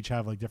one. So they each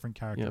have like different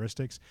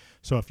characteristics.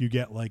 So if you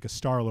get like a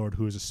Star-Lord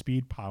who is a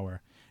speed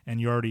power, and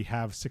you already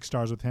have 6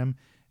 stars with him,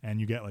 and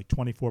you get like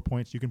 24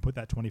 points, you can put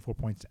that 24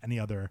 points to any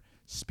other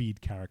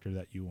speed character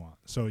that you want.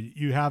 So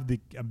you have the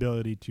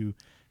ability to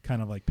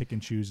kind of like pick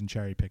and choose and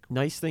cherry pick.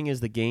 Nice thing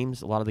is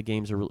a lot of the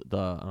games are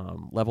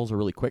levels are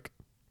really quick.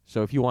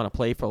 So if you want to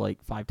play for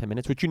like 5-10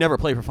 minutes, which you never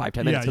play for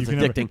 5-10 minutes, it's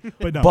addicting.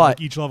 But like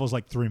each level is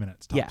like 3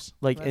 minutes tops. Yeah,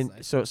 like That's and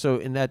nice. so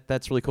and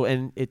that's really cool.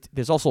 And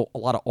there's also a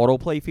lot of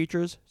autoplay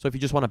features. So if you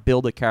just want to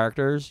build the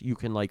characters, you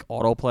can like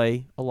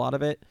autoplay a lot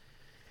of it.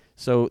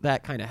 So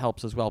that kind of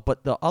helps as well.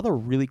 But the other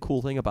really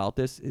cool thing about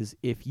this is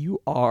if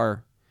you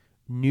are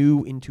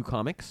new into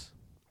comics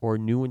or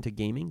new into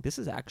gaming, this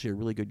is actually a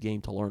really good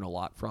game to learn a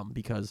lot from,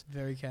 because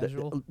Very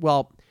casual.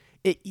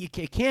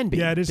 it can be.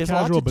 Yeah, it is There's a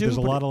lot casual, to but do, there's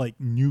a lot of like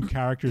new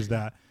characters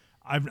that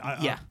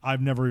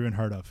I've never even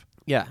heard of.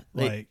 Yeah,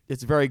 Like-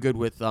 it's very good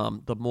with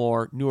the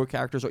more newer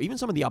characters, or even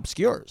some of the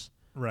obscures.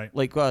 Right.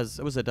 Like was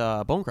it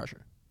Bone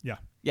Crusher? Yeah.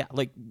 Yeah,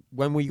 like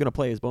when were you gonna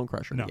play as Bone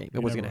Crusher in No, the game? you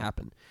It wasn't never gonna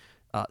happen.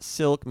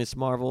 Silk, Miss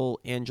Marvel,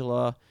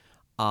 Angela,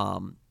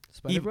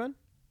 Spider-Man?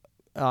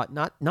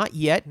 not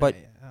yet, but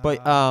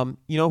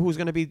you know who's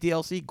gonna be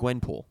DLC?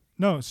 Gwenpool.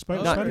 No, Oh,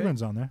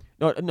 Spider-Gwen's on there.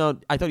 No,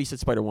 I thought he said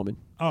Spider Woman.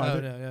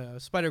 No,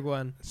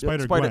 Spider-Gwen.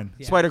 Spider-Gwen.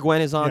 Yeah. Spider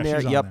Gwen is on Yeah, there.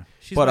 she's on Yep. there.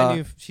 She's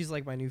But, she's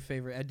like my new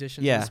favorite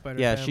addition to Yeah, the Spider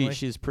yeah. family.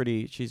 She's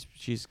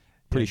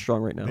pretty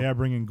strong right now. They are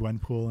bringing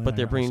Gwenpool in. But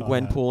they're bringing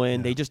Gwenpool in.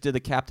 Yeah. They just did the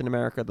Captain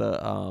America.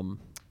 The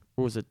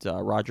what was it?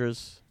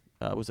 Rogers.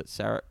 Was it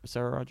Sarah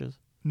Rogers?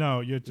 No,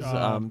 you're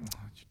killing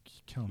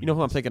me. You know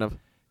who I'm thinking of?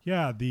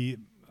 Yeah,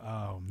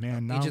 oh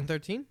man, now Agent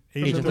 13?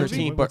 Agent the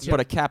 13, movie? but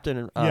a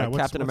Captain what's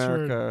Captain her-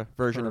 America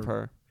version of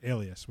her.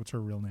 alias. What's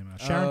her real name?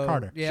 Sharon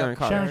Carter. Yeah, Sharon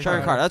Carter. Sharon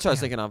Sharon Carter. That's what I was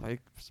thinking of.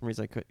 For some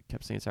reason, I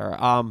kept saying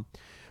Sarah.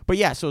 But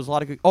yeah, so there's a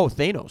lot of good. Oh,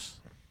 Thanos.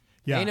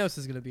 Yeah, Thanos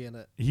is going to be in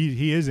it.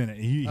 he is in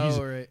it.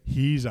 Right.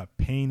 He's a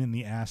pain in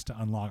the ass to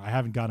unlock. I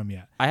haven't got him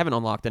yet. I haven't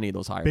unlocked any of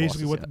those higher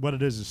Basically, bosses yet. what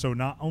it is so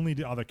not only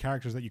do other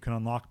characters that you can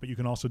unlock, but you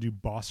can also do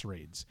boss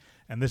raids.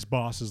 And this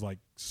boss is like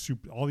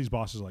super. All these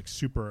bosses are like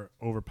super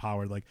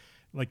overpowered.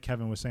 Like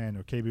Kevin was saying,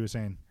 or KB was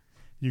saying,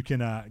 you can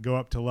go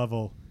up to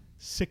level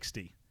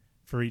 60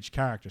 for each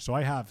character. So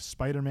I have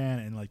Spider-Man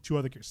and like 2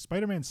 other.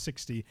 Spider-Man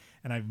 60,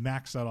 and I've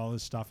maxed out all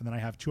this stuff. And then I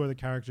have 2 other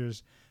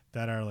characters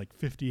that are like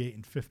 58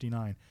 and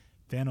 59.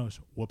 Thanos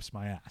whoops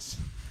my ass.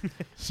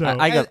 So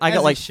I got As he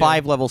like should.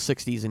 5 level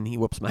 60s, and he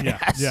whoops my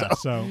ass. yeah. So.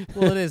 So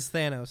Well, it is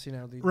Thanos,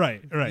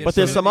 right. But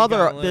there's some Infinity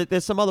other Gauntlet.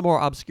 there's some other more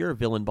obscure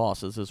villain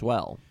bosses as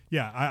well.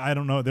 yeah, I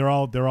don't know. They're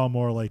all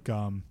more like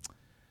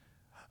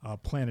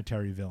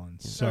planetary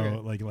villains. So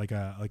Okay. like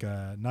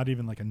a not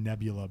even like a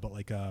Nebula, but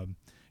like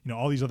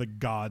all these other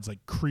gods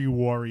like Kree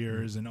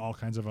warriors and all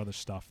kinds of other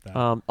stuff. That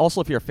Also,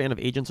 if you're a fan of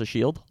Agents of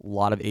S.H.I.E.L.D., a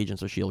lot of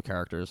Agents of S.H.I.E.L.D.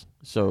 characters.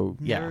 So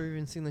yeah. Never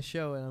even seen the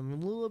show, and I'm a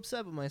little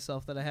upset with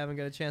myself that I haven't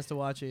got a chance to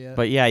watch it yet.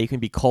 But yeah, you can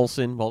be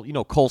Coulson. Well, you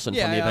know Coulson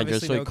Yeah, from the I Avengers.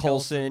 obviously So know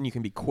Coulson, you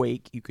can be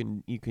Quake. You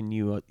can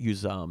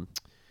use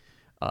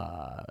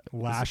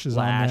Lash is is it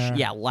on there.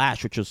 Yeah,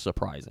 Lash, which is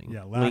surprising.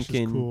 Yeah, Lash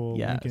Lincoln, is cool.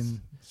 Yes.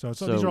 Lincoln. So these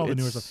So are all the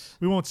newer it's- stuff.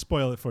 We won't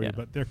spoil it for Yeah. you,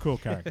 but they're cool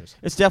characters.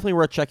 It's definitely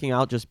worth checking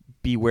out. Just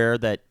beware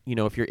that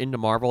if you're into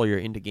Marvel or you're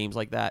into games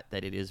like that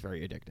it is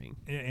very addicting.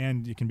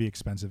 And it can be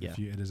expensive Yeah. if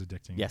it is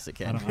addicting. Yes,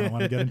 it I can. don't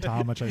want to get into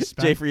how much I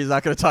spent. Jay Free's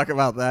not going to talk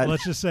about that.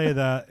 Let's just say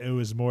that it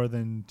was more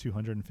than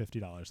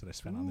 $250 that I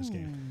spent on this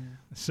game.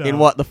 So In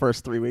what, the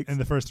first 3 weeks? In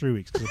the first 3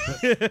 weeks.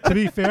 To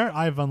be fair,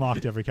 I've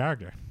unlocked every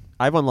character.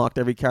 I've unlocked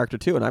every character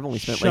too, and I've only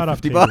spent Shut like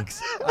up, $50.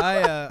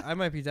 Katie. I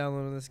might be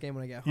downloading this game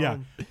when I get home. Yeah.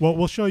 Well,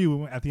 we'll show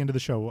you at the end of the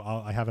show.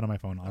 I have it on my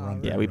phone. I'll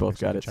run Yeah, through we it both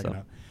so you got can it,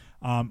 check it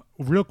out.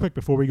 Real quick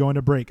before we go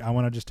into break, I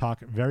want to just talk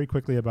very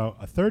quickly about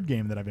a third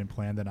game that I've been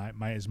playing that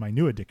is my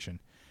new addiction.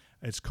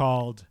 It's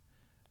called.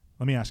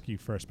 Let me ask you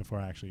first before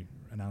I actually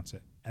announce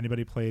it.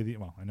 Anybody play the?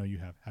 Well, I know you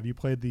have. Have you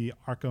played the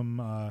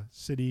Arkham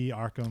City,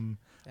 Arkham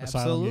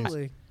Asylum games?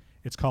 Absolutely.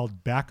 It's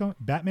called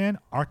Batman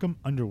Arkham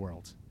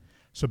Underworld.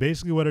 So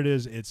basically what it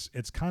is, it's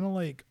kind of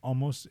like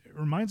almost, it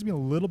reminds me a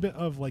little bit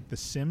of like The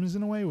Sims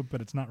in a way,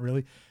 but it's not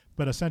really.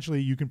 But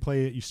essentially you can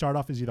play it, you start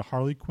off as either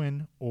Harley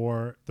Quinn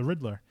or the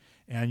Riddler,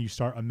 and you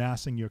start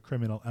amassing your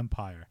criminal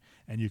empire.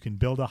 And you can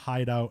build a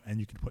hideout, and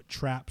you can put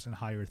traps and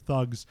hire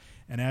thugs.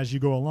 And as you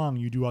go along,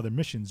 you do other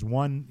missions.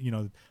 One,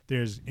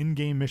 there's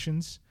in-game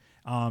missions.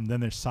 Then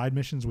there's side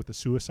missions with the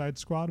Suicide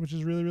Squad, which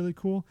is really, really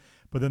cool.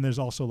 But then there's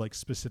also like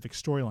specific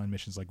storyline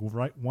missions. Like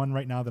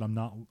right now that I'm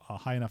not a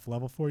high enough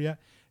level for yet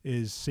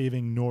is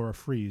saving Nora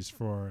Freeze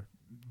for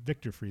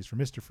Victor Freeze, for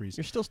Mr. Freeze.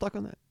 You're still stuck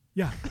on that?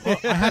 Yeah. Well,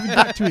 I haven't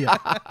got to it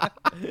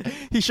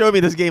yet. He showed me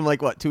this game like,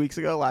 2 weeks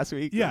ago, last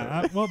week?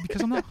 Yeah.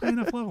 Because I'm not high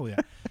enough level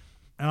yet.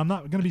 And I'm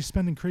not going to be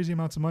spending crazy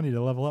amounts of money to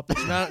level up.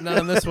 Not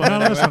on this one.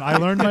 Not on this one. I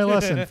learned my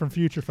lesson from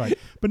Future Fight.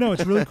 But no,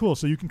 it's really cool.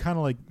 So you can kind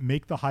of like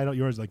make the hideout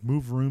yours, like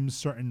move rooms,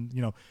 certain,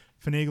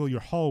 finagle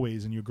your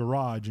hallways and your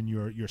garage and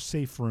your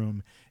safe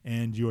room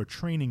and your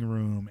training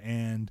room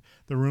and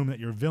the room that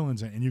your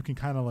villain's in. And you can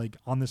kind of like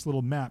on this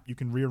little map, you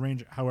can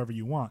rearrange it however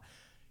you want.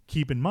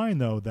 Keep in mind,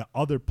 though, that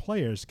other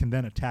players can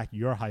then attack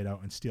your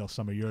hideout and steal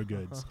some of your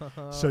goods.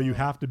 So you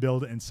have to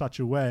build it in such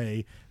a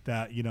way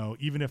that,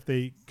 even if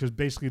because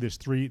basically there's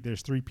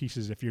three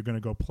pieces if you're going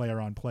to go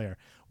player on player.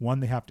 One,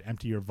 they have to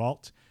empty your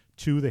vault.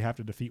 2, they have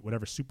to defeat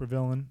whatever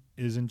supervillain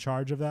is in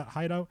charge of that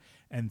hideout.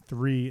 And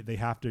 3, they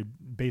have to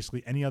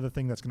basically any other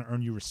thing that's going to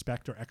earn you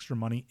respect or extra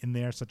money in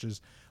there, such as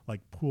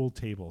like pool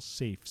tables,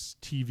 safes,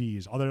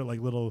 TVs, other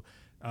like little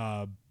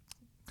kind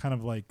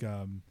of like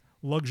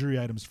luxury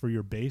items for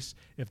your base.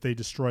 If they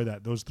destroy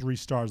that, those 3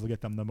 stars will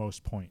get them the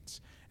most points.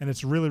 And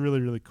it's really,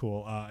 really, really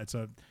cool.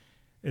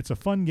 It's a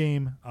fun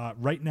game.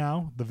 Right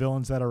now, the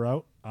villains that are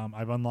out,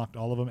 I've unlocked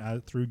all of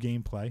them through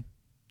gameplay.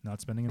 Not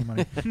spending any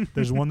money.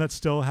 There's one that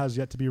still has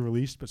yet to be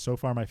released, but so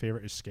far my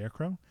favorite is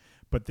Scarecrow.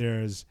 But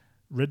there's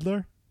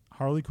Riddler,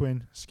 Harley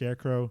Quinn,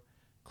 Scarecrow,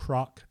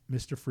 Croc,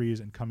 Mr. Freeze,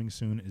 and coming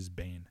soon is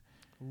Bane.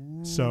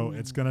 Ooh. So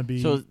it's going to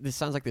be... So this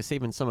sounds like they're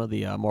saving some of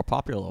the more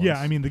popular ones.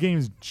 Yeah, I mean, the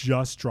game's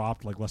just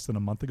dropped like less than a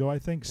month ago, I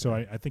think. So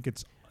I think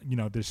it's,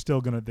 they're still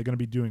they're going to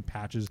be doing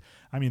patches.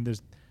 I mean,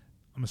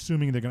 I'm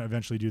assuming they're going to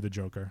eventually do the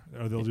Joker,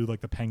 or they'll do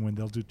like the Penguin,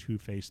 they'll do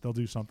Two-Face, they'll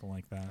do something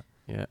like that.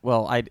 Yeah.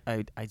 Well, I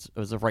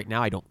as of right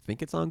now, I don't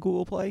think it's on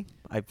Google Play.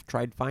 I've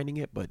tried finding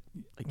it, but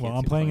I can't. Well,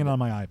 I'm playing it on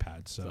my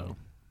iPad, so.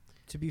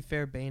 To be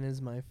fair, Bane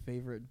is my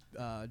favorite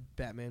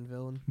Batman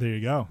villain. There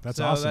you go. That's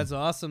so awesome. That's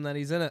awesome that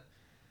he's in it.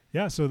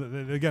 Yeah, so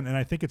again, and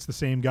I think it's the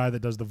same guy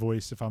that does the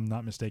voice, if I'm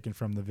not mistaken,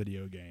 from the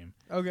video game.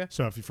 Okay.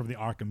 So if you're from the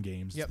Arkham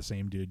games, It's the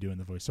same dude doing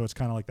the voice. So it's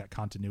kind of like that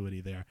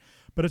continuity there.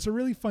 But it's a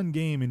really fun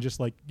game, and just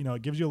like,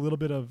 it gives you a little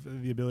bit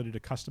of the ability to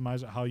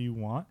customize it how you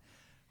want.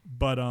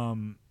 But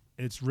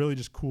it's really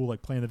just cool,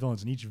 like playing the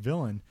villains. And each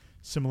villain,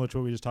 similar to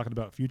what we were just talking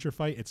about Future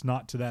Fight, it's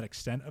not to that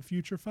extent of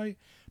Future Fight,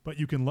 but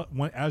you can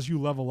as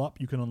you level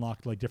up, you can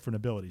unlock like different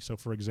abilities. So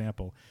for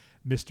example,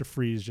 Mr.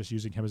 Freeze, just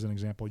using him as an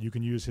example, you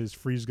can use his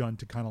freeze gun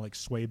to kind of like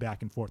sway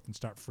back and forth and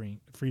start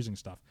freezing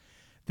stuff.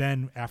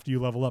 Then after you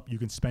level up, you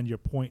can spend your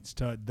points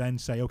to then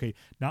say, okay,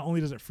 not only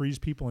does it freeze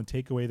people and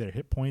take away their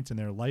hit points and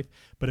their life,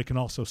 but it can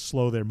also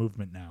slow their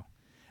movement now.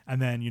 And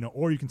then,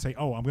 or you can say,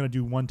 oh, I'm going to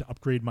do one to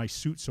upgrade my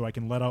suit so I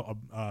can let out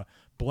a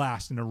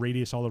blast in a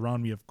radius all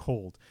around me of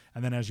cold.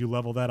 And then as you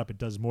level that up, it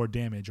does more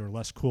damage or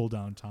less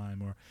cooldown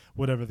time or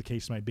whatever the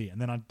case might be.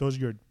 And then those are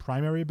your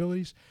primary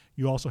abilities.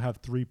 You also have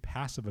 3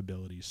 passive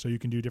abilities. So you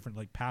can do different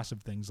like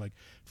passive things. Like,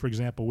 for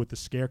example, with the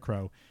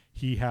Scarecrow,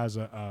 he has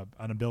an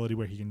ability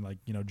where he can like,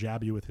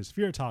 jab you with his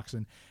fear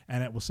toxin.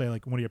 And it will say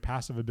like one of your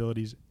passive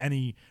abilities,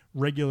 any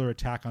regular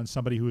attack on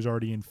somebody who is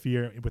already in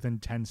fear within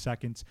 10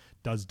 seconds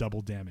does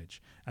double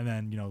damage. And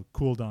then,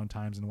 cooldown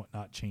times and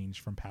whatnot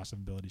change from passive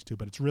abilities too.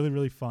 But it's really,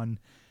 really fun.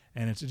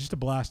 And it's just a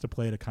blast to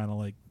play to kind of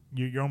like,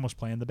 you're almost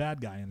playing the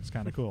bad guy, and it's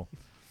kind of cool.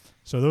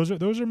 So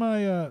those are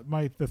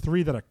my the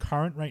 3 that are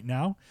current right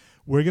now.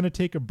 We're going to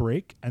take a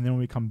break, and then when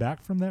we come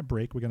back from that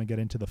break, we're going to get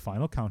into the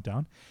final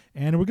countdown,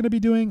 and we're going to be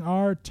doing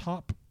our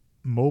top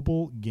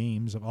mobile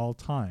games of all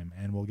time,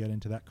 and we'll get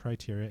into that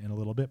criteria in a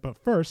little bit. But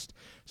first,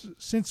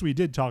 since we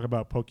did talk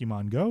about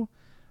Pokemon Go,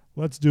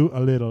 let's do a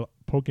little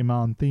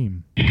Pokemon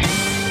theme.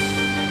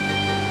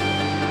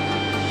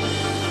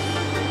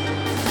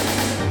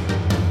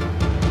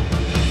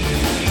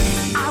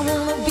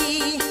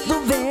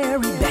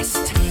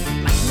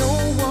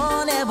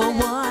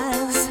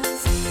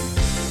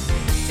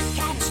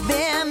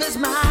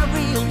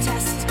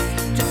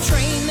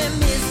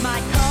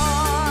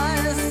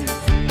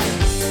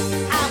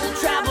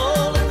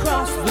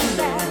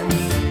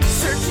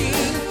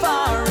 Searching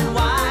far and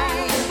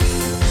wide,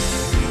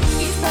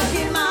 each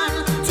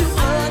Pokemon to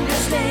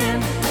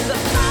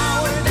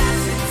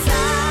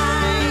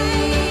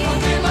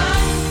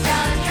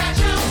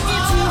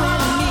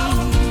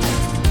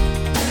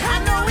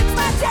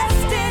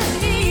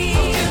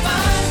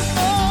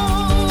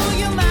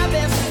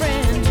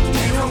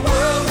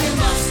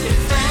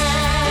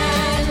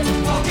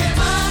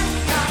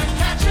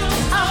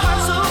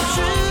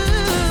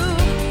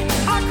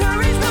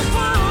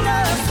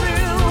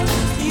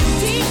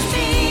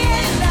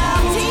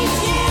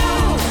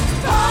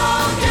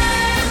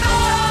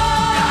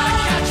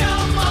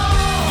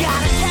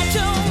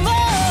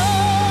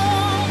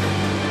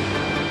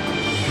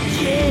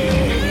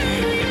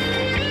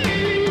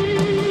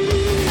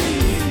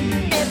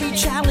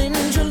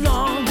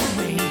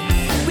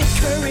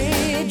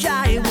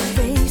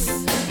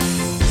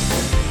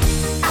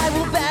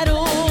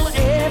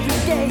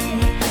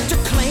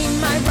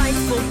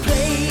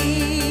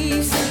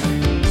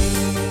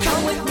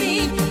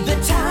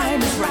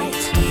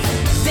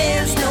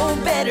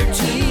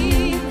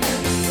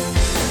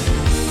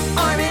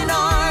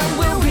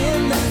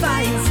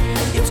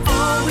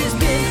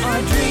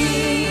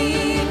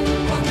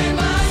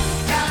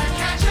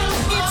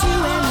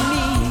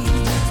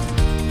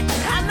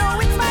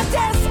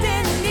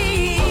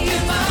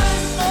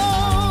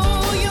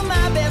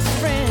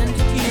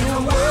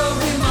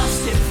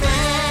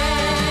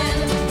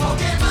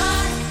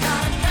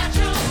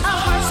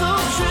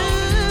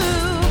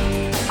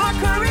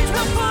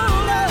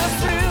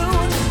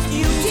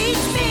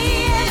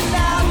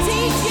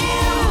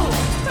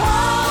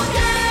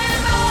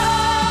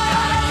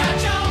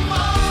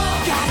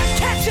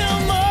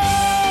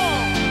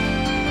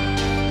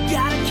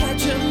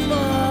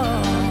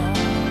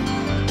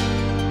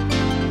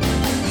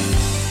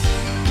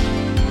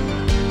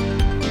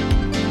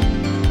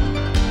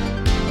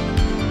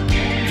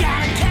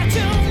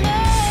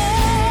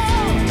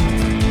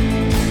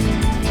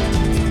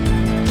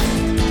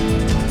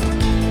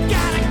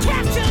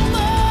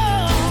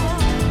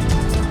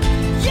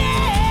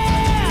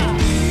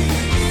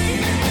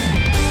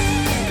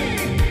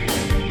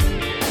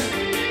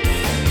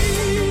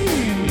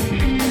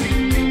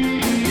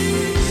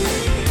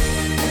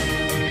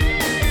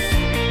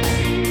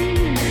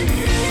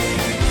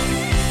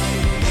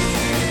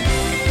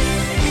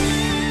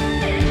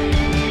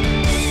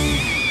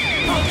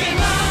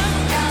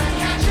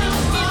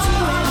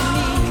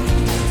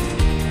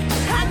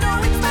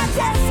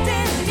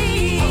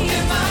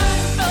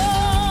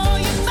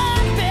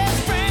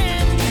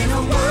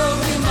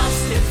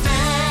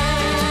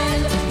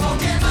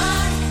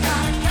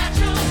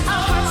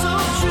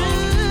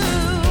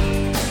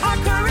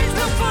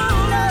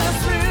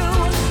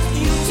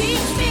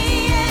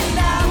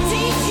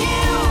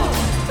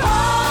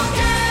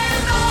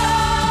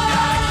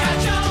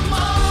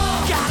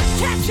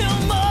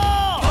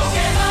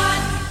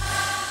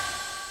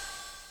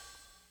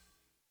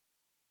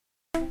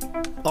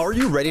Are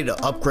you ready to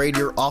upgrade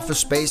your office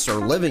space or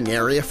living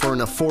area for an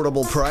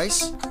affordable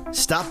price?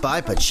 Stop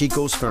by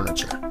Pachico's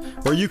Furniture,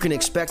 where you can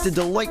expect a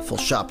delightful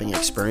shopping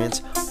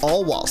experience,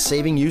 all while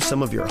saving you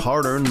some of your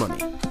hard-earned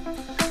money.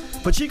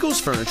 Pachico's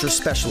Furniture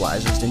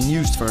specializes in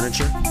used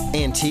furniture,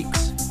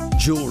 antiques,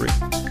 jewelry,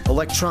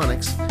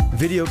 electronics,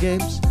 video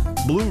games,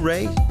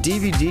 Blu-ray,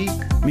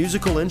 DVD,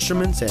 musical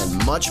instruments,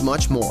 and much,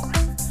 much more.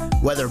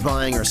 Whether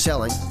buying or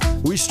selling,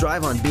 we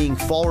strive on being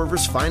Fall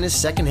River's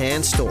finest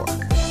secondhand store.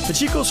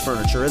 Pachico's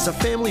Furniture is a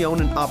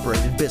family-owned and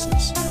operated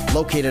business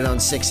located on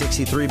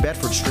 663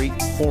 Bedford Street,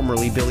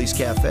 formerly Billy's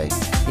Cafe,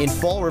 in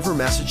Fall River,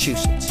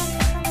 Massachusetts.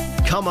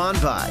 Come on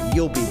by,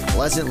 you'll be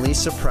pleasantly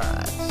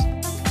surprised.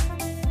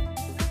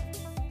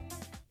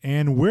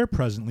 And we're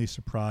presently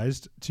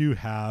surprised to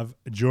have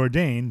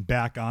Jourdain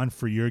back on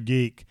For Your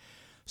Geek.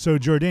 So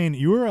Jourdain,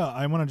 you were,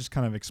 I want to just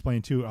kind of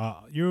explain too,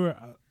 you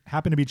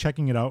happen to be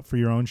checking it out for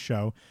your own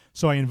show.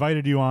 So I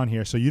invited you on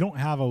here. So you don't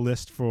have a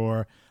list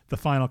for the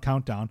final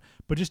countdown,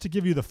 but just to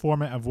give you the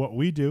format of what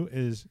we do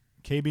is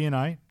KB and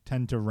I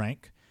tend to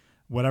rank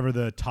whatever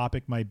the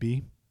topic might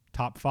be,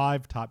 top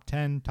 5, top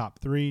 10, top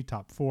 3,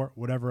 top 4,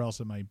 whatever else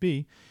it might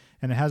be.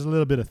 And it has a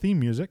little bit of theme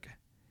music,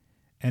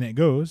 and it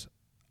goes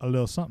a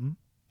little something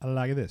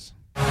like this.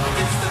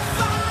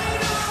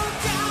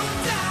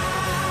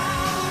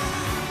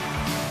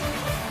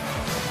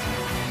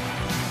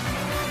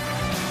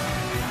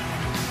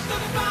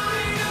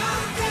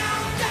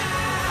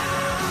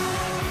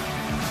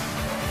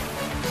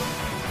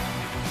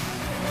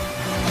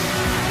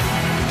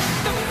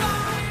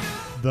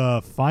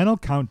 The final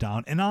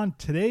countdown, and on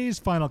today's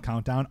final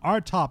countdown, our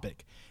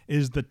topic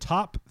is the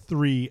top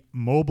 3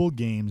 mobile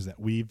games that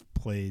we've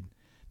played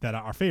that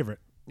are our favorite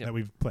that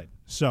we've played.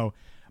 So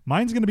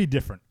mine's going to be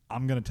different.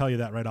 I'm going to tell you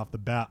that right off the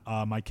bat.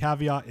 My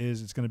caveat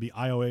is it's going to be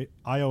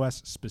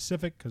iOS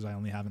specific because I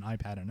only have an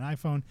iPad and an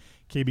iPhone.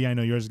 KB, I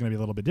know yours is going to be a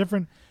little bit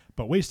different,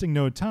 but wasting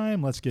no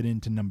time, let's get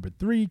into number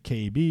 3.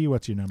 KB,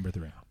 what's your number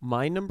 3?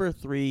 My number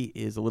 3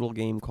 is a little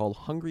game called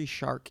Hungry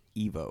Shark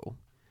Evo.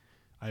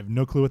 I have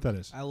no clue what that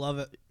is. I love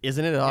it.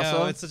 Isn't it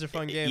awesome? Yeah, it's such a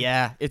fun game.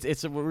 Yeah,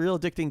 it's a real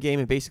addicting game,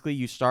 and basically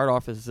you start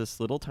off as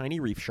this little tiny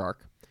reef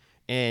shark,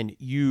 and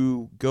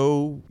you're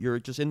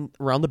just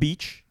around the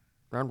beach,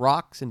 around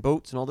rocks and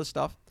boats and all this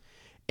stuff,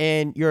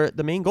 and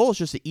the main goal is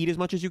just to eat as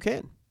much as you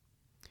can,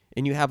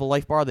 and you have a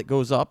life bar that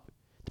goes up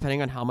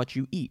depending on how much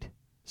you eat.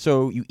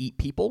 So you eat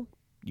people,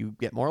 you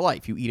get more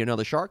life. You eat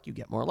another shark, you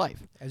get more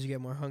life. As you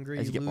get more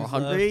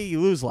hungry, you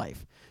lose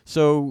life.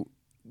 So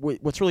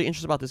what's really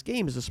interesting about this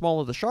game is the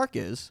smaller the shark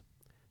is,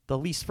 the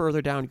least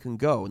further down you can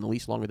go and the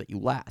least longer that you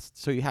last.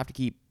 So you have to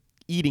keep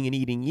eating and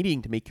eating and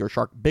eating to make your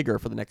shark bigger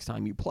for the next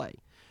time you play,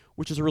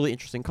 which is a really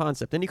interesting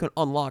concept. Then you can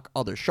unlock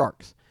other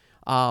sharks.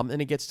 And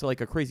it gets to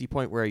like a crazy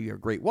point where you're a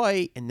great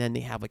white, and then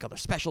they have like other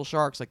special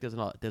sharks. Like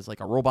there's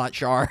like a robot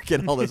shark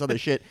and all this other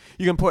shit.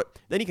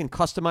 Then you can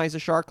customize a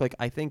shark. Like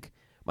I think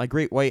my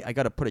great white, I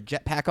got to put a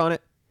jetpack on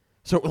it,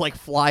 so it would like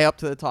fly up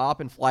to the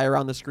top and fly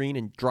around the screen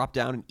and drop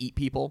down and eat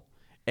people.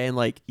 And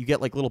like you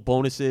get like little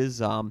bonuses.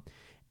 And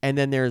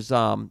then there's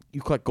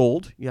you collect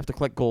gold. You have to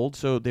collect gold.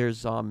 So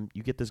there's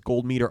you get this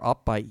gold meter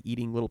up by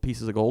eating little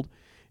pieces of gold.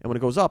 And when it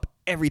goes up,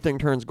 everything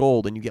turns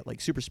gold, and you get like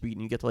super speed,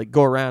 and you get to like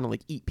go around and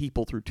like eat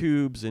people through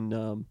tubes.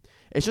 And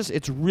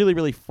it's really,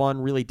 really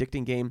fun, really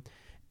addicting game.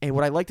 And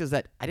what I liked is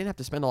that I didn't have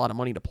to spend a lot of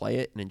money to play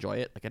it and enjoy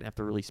it. Like I didn't have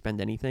to really spend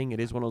anything. It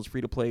is one of those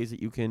free to plays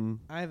that you can.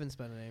 I haven't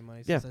spent any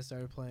money since I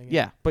started playing it.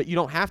 Yeah, but you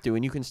don't have to,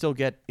 and you can still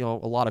get a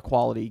lot of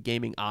quality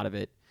gaming out of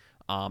it.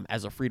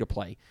 As a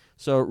free-to-play.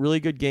 So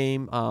really good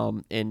game,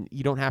 and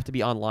you don't have to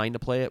be online to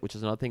play it, which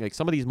is another thing. Like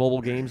some of these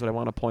mobile games that I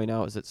want to point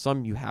out is that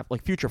some you have,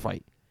 like Future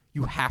Fight,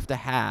 you have to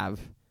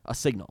have a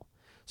signal.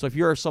 So if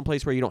you're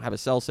someplace where you don't have a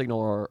cell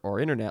signal or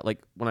internet, like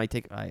when I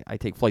take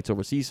flights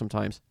overseas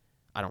sometimes,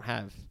 I don't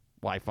have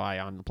Wi-Fi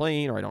on the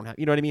plane, or I don't have,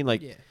 you know what I mean?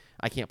 Like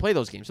I can't play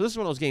those games. So this is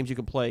one of those games you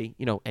can play,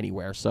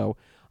 anywhere. So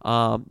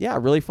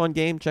really fun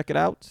game. Check it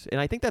out. And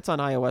I think that's on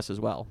iOS as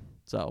well.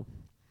 So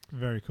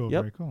Very cool.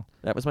 Yep. Very cool.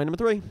 That was my number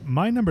 3.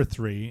 My number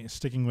 3,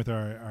 sticking with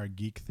our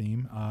geek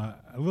theme, a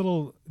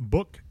little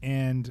book,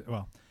 and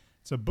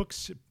it's a book,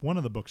 one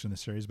of the books in the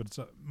series, but it's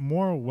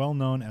more well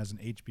known as an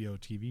HBO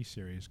TV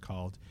series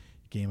called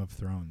Game of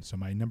Thrones. So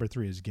my number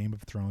 3 is Game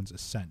of Thrones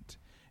Ascent.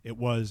 It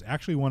was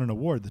actually won an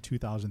award, the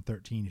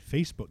 2013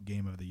 Facebook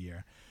Game of the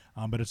Year.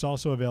 But it's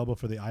also available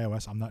for the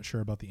iOS. I'm not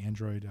sure about the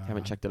Android.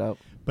 Haven't checked it out.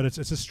 But it's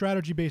a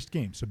strategy-based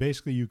game. So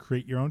basically you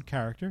create your own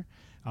character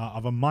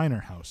of a minor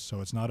house.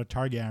 So it's not a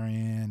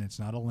Targaryen. It's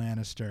not a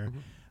Lannister.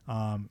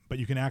 Mm-hmm. But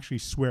you can actually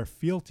swear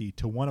fealty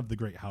to one of the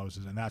great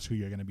houses, and that's who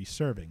you're going to be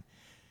serving.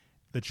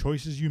 The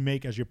choices you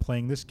make as you're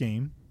playing this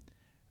game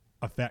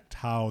affect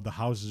how the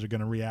houses are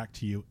going to react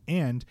to you,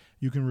 and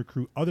you can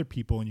recruit other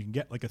people, and you can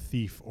get like a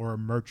thief or a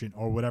merchant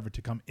or whatever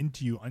to come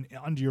into you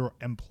under your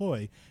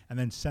employ, and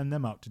then send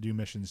them out to do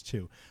missions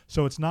too.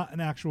 So it's not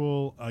an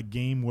actual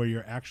game where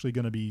you're actually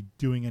going to be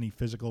doing any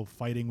physical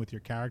fighting with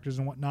your characters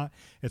and whatnot.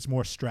 It's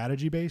more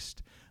strategy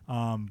based,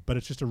 But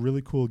it's just a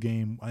really cool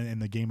game in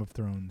the Game of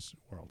Thrones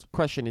world.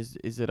 Question is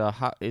it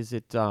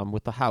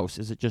with the house?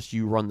 Is it just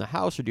you run the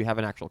house, or do you have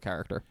an actual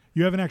character?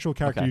 You have an actual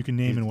character Okay. you can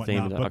name You and can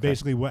name whatnot. it, But okay.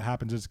 basically, what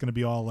happens is it's going to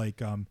be all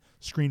like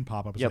screen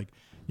pop-ups, Yep.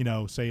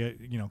 like say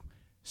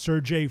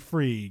Sir J.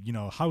 Free,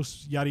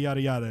 house yada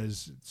yada yada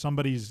is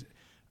somebody's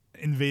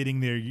invading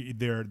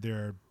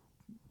their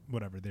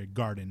whatever, their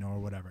garden or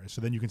whatever.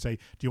 So then you can say,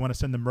 do you want to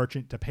send the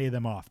merchant to pay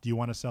them off? Do you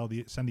want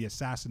to send the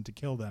assassin to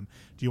kill them?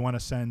 Do you want to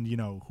send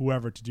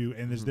whoever to do?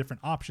 And there's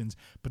different options,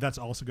 but that's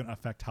also going to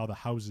affect how the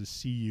houses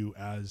see you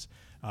as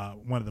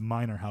one of the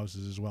minor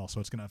houses as well. So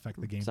it's going to affect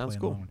the gameplay. Sounds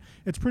in cool. the long run.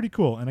 It's pretty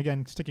cool. And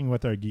again, sticking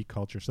with our geek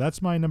culture. So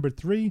that's my number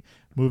 3.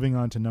 Moving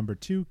on to number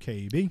 2,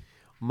 KB.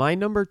 My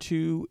number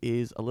 2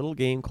 is a little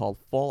game called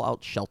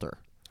Fallout Shelter.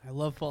 I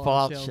love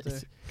Fallout Fallout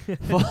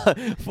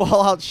Shelter.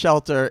 Fallout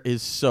Shelter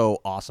is so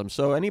awesome.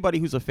 So anybody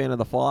who's a fan of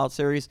the Fallout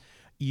series,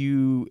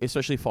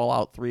 especially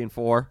Fallout 3 and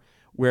 4,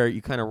 where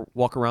you kind of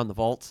walk around the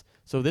vaults.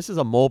 So this is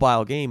a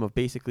mobile game of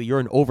basically you're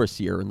an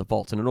overseer in the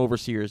vaults, and an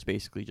overseer is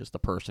basically just the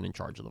person in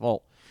charge of the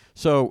vault.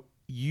 So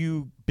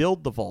you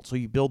build the vault. So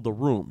you build the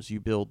rooms, you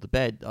build the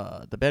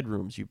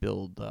bedrooms, you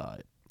build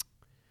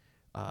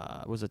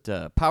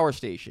power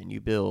station, you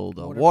build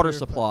a water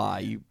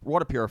supply,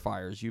 water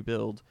purifiers, you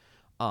build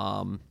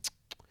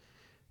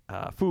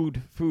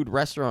food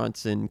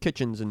restaurants and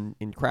kitchens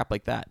and crap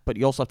like that. But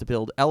you also have to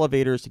build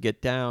elevators to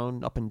get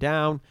up and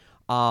down.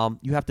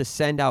 You have to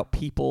send out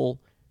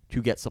people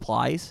to get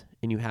supplies,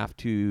 and you have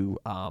to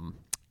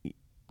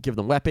give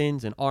them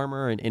weapons and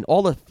armor and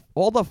all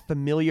the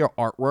familiar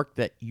artwork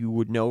that you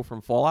would know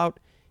from Fallout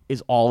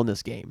is all in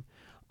this game.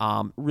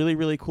 Really,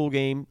 really cool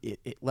game.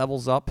 It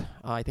levels up.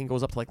 I think it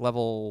goes up to like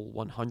level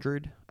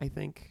 100, I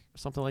think,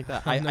 something like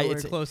that. I'm nowhere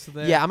it's close to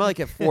that. Yeah, I'm like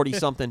at 40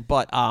 something,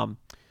 but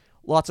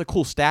lots of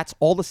cool stats.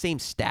 All the same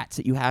stats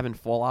that you have in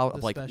Fallout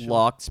of like special.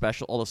 luck,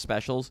 special, all the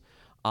specials.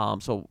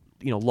 So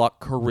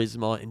luck,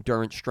 charisma,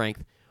 endurance,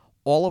 strength.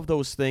 All of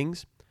those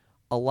things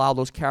allow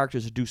those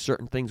characters to do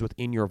certain things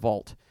within your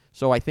vault.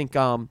 So I think,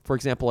 for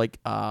example,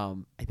 I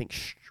think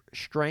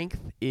strength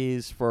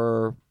is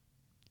for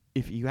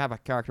if you have a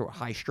character with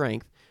high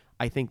strength.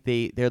 I think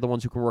they're the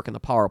ones who can work in the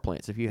power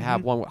plants. If you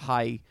have one with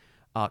high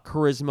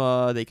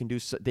charisma,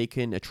 they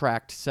can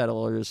attract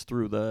settlers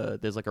through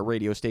there's like a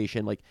radio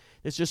station. Like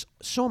there's just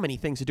so many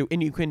things to do,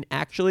 and you can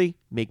actually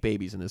make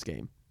babies in this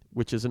game,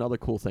 which is another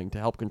cool thing to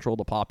help control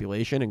the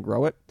population and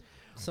grow it.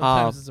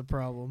 Sometimes it's a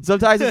problem.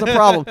 Sometimes it's a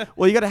problem.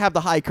 Well, you got to have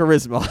the high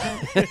charisma.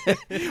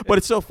 But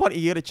it's so funny.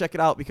 You got to check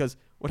it out because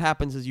what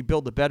happens is you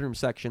build the bedroom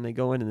section. They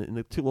go in and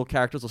the two little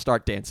characters will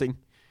start dancing.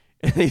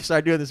 And they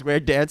start doing this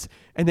weird dance.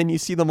 And then you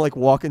see them like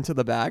walk into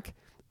the back.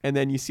 And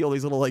then you see all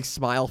these little like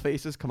smile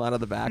faces come out of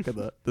the back of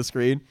the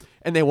screen.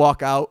 And they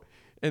walk out.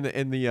 And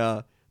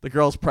the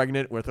girl's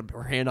pregnant with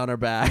her hand on her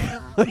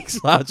back, like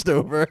slouched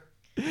over.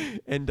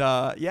 And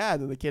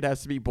then the kid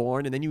has to be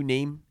born, and then you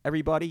name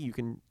everybody. You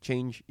can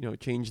change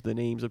the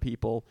names of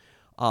people.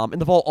 And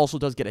the vault also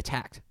does get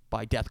attacked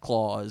by death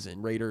claws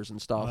and raiders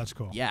and stuff. Oh, that's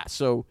cool. Yeah,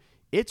 so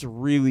it's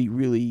really,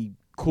 really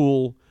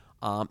cool.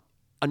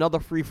 Another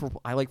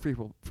I like free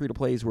to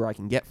plays where I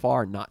can get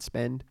far and not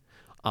spend.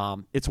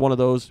 It's one of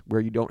those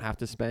where you don't have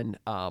to spend,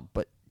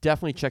 but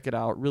definitely check it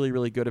out. Really,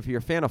 really good if you're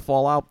a fan of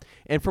Fallout.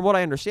 And from what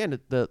I understand,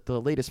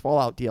 the latest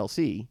Fallout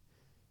DLC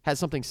has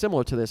something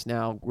similar to this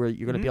now where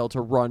you're going to be able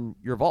to run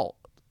your vault.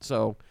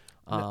 So,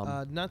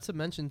 not to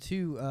mention,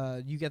 too,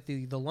 you get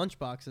the lunch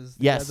boxes.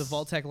 Yes. The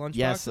Vault-Tec lunch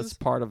yes, boxes. that's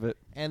part of it.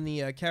 And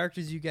the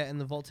characters you get in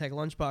the Vault-Tec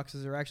lunch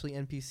boxes are actually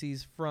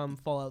NPCs from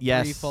Fallout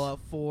Yes. 3,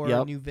 Fallout 4,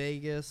 Yep. New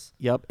Vegas.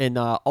 Yep, and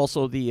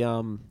also the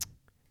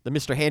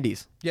Mr.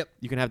 Handies. Yep.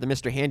 You can have the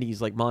Mr.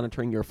 Handies like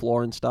monitoring your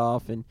floor and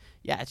stuff, and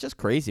yeah, it's just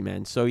crazy,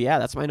 man. So yeah,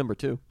 that's my number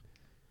 2.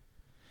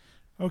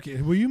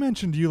 Okay, well, you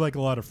mentioned you like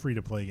a lot of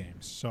free-to-play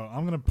games, so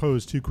I'm going to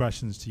pose 2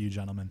 questions to you,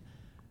 gentlemen.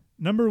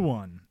 Number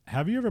 1,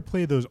 have you ever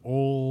played those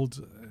old,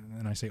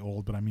 and I say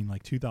old, but I mean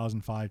like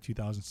 2005,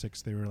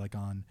 2006, they were like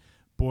on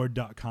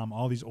board.com,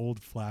 all these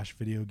old Flash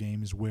video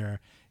games where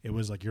it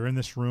was like you're in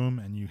this room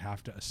and you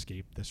have to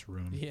escape this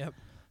room. Yep.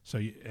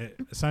 So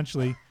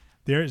essentially,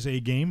 there is a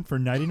game for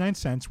 99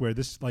 cents where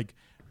this, like,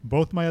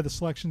 both my other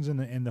selections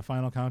in the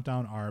final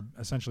countdown are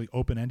essentially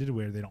open-ended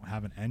where they don't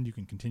have an end. You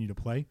can continue to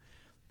play.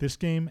 This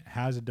game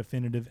has a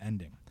definitive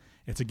ending.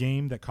 It's a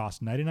game that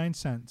costs 99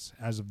 cents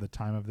as of the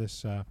time of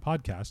this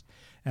podcast,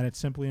 and it's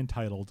simply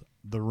entitled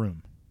The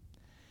Room.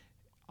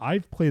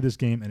 I've played this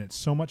game, and it's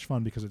so much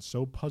fun because it's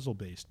so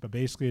puzzle-based, but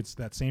basically it's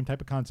that same type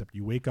of concept.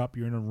 You wake up,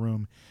 you're in a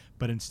room,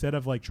 but instead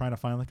of like trying to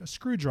find like a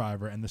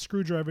screwdriver, and the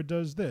screwdriver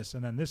does this,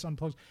 and then this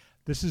unplugs,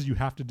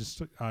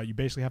 you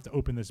basically have to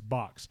open this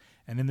box,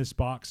 and in this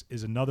box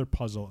is another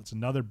puzzle. It's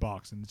another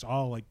box, and it's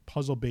all like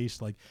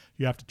puzzle-based. Like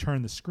you have to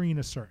turn the screen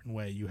a certain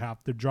way. You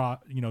have to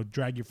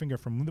drag your finger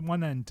from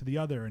one end to the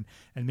other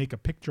and make a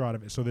picture out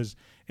of it. So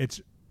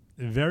it's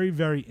very,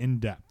 very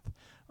in-depth.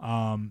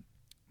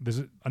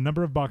 There's a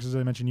number of boxes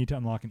I mentioned you need to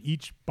unlock, and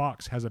each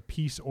box has a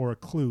piece or a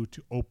clue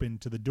to open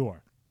to the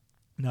door.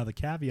 Now, the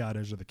caveat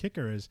is, or the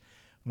kicker is,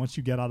 Once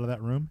you get out of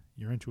that room,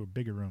 you're into a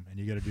bigger room, and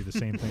you got to do the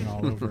same thing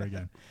all over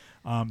again.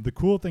 The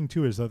cool thing,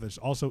 too, is that there's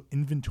also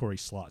inventory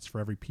slots for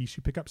every piece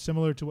you pick up,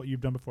 similar to what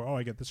you've done before. Oh,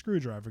 I got the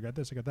screwdriver, I got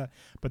this, I got that.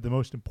 But the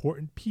most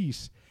important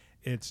piece,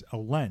 it's a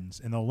lens,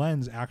 and the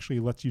lens actually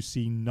lets you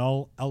see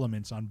null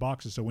elements on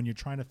boxes. So when you're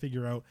trying to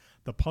figure out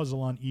the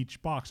puzzle on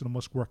each box, it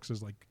almost works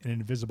as like an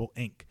invisible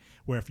ink,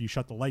 where if you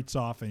shut the lights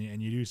off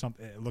and you do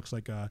something, it looks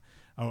like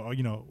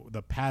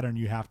the pattern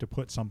you have to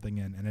put something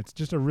in. And it's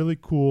just a really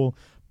cool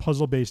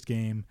puzzle-based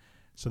game.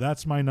 So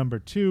that's my number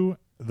 2,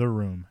 The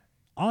Room.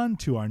 On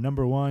to our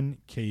number 1,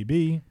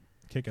 KB.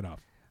 Kick it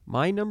off.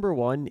 My number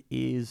 1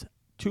 is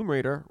Tomb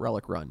Raider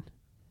Relic Run.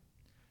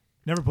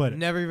 Never played it.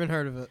 Never even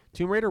heard of it.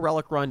 Tomb Raider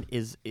Relic Run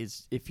is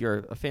if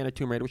you're a fan of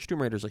Tomb Raider, which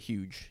Tomb Raider is a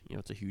huge,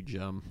 it's a huge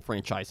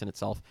franchise in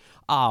itself.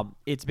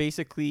 It's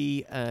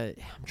basically I'm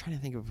trying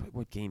to think of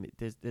what game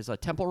there's a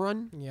Temple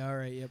Run. Yeah, all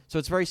right, yep. So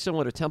it's very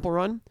similar to Temple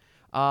Run,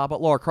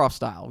 but Lara Croft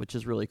style, which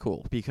is really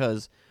cool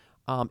because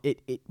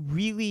it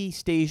really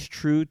stays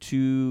true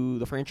to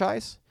the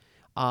franchise,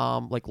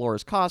 like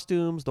Laura's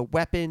costumes, the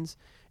weapons,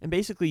 and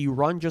basically you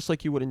run just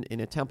like you would in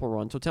a Temple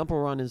Run. So Temple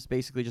Run is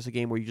basically just a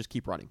game where you just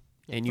keep running.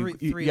 And you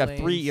have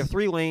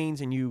three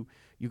lanes, and you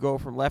go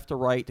from left to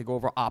right to go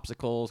over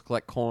obstacles,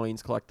 collect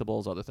coins,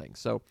 collectibles, other things.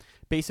 So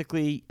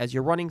basically, as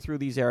you're running through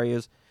these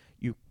areas,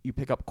 you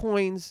pick up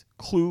coins,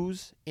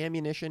 clues,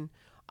 ammunition,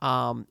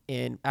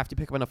 and after you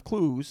pick up enough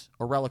clues,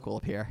 a relic will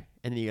appear,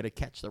 and then you got to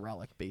catch the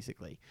relic,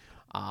 basically.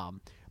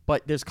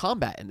 But there's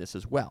combat in this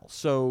as well.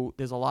 So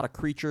there's a lot of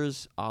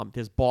creatures.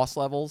 There's boss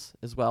levels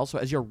as well. So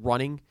as you're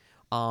running,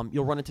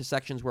 you'll run into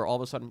sections where all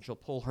of a sudden she'll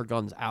pull her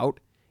guns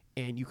out,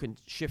 and you can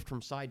shift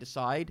from side to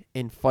side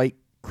and fight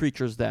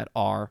creatures that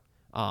are,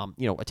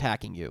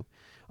 attacking you.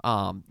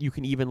 You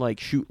can even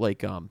shoot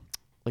like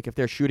if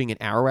they're shooting an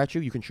arrow at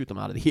you, you can shoot them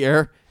out of the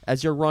air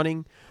as you're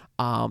running.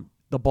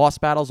 The boss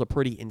battles are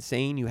pretty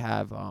insane. You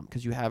have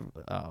because you have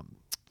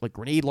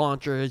grenade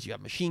launchers, you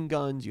have machine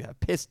guns, you have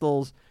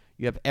pistols,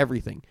 you have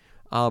everything.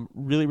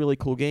 Really, really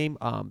cool game.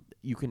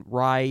 You can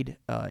ride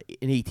an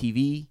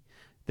ATV,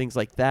 things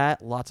like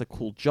that. Lots of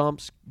cool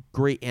jumps,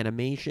 great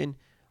animation.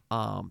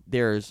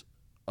 There's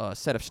a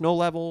set of snow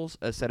levels,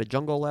 a set of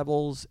jungle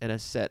levels, and a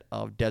set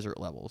of desert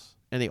levels.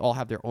 And they all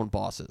have their own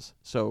bosses.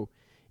 So,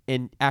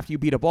 and after you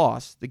beat a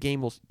boss, the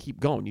game will keep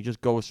going. You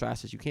just go as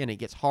fast as you can. It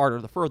gets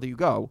harder the further you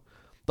go.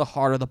 The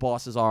harder the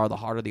bosses are, the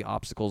harder the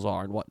obstacles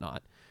are, and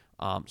whatnot.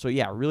 So,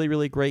 yeah, really,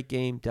 really great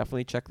game.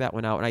 Definitely check that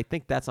one out. And I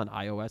think that's on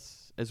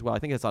iOS as well. I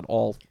think it's on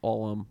all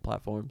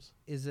platforms.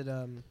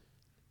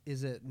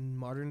 Is it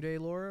modern day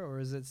Laura, or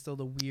is it still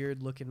the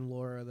weird looking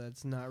Laura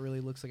that's not really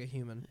looks like a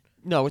human?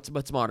 No, it's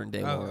modern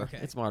day Oh, Laura. okay.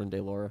 It's modern day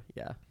Laura.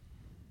 Yeah.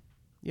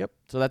 Yep.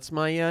 So that's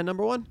my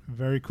number 1.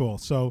 Very cool.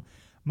 So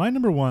my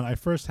number 1, I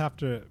first have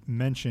to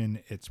mention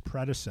its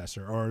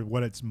predecessor, or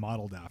what it's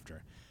modeled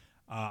after.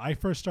 I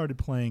first started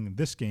playing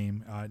this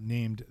game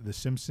named The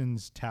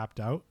Simpsons Tapped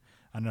Out.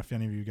 I don't know if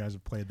any of you guys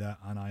have played that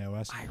on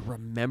iOS. I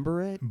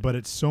remember it. But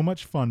it's so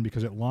much fun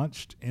because it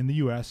launched in the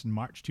U.S. in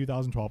March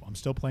 2012. I'm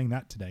still playing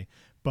that today.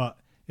 But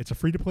it's a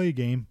free-to-play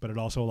game, but it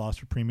also allows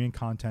for premium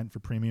content, for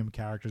premium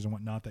characters and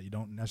whatnot that you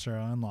don't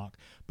necessarily unlock.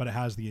 But it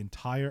has the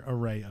entire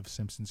array of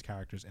Simpsons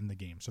characters in the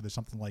game. So there's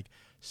something like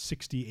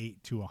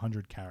 68 to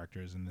 100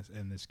 characters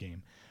in this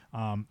game.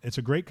 It's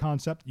a great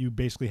concept. You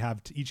basically have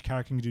each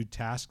character can do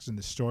tasks in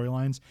the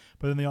storylines,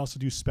 but then they also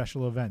do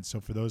special events. So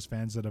for those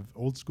fans that have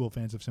old-school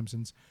fans of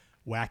Simpsons,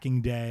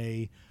 Whacking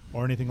Day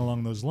or anything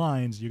along those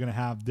lines, you're going to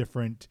have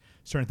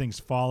certain things,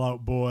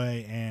 Fallout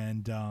Boy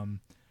and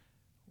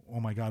oh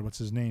my God, what's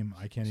his name?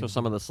 I can't. So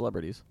some of the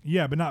celebrities.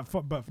 Yeah, but not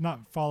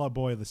Fallout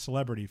Boy, the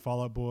celebrity,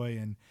 Fallout Boy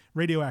and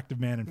Radioactive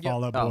Man and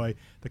Fallout Boy,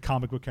 the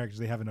comic book characters.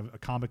 They have a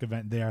comic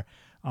event there.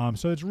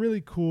 So it's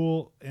really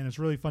cool and it's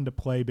really fun to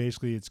play.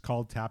 Basically, it's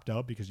called Tapped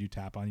Out because you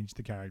tap on each of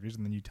the characters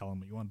and then you tell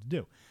them what you want to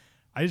do.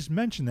 I just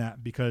mentioned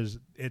that because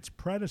its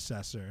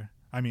predecessor,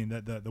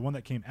 the one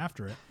that came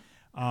after it,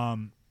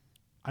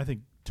 I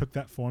think took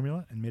that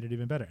formula and made it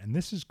even better. And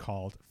this is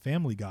called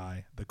Family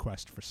Guy: The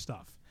Quest for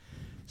Stuff.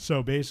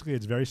 So basically,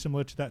 it's very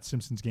similar to that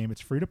Simpsons game.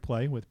 It's free to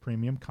play with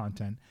premium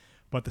content,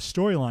 but the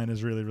storyline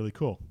is really, really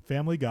cool.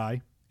 Family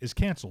Guy is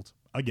canceled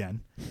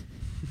again,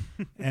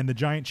 and the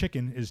giant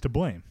chicken is to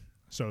blame.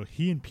 So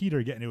he and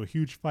Peter get into a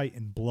huge fight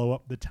and blow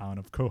up the town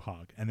of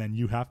Quahog, and then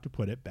you have to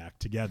put it back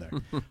together.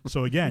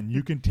 So again,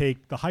 you can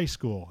take the high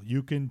school,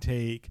 you can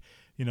take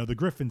the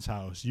Griffin's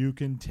house, you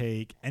can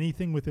take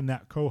anything within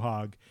that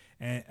Quahog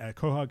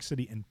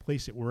City and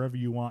place it wherever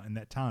you want in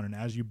that town. And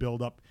as you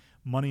build up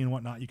money and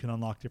whatnot, you can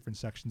unlock different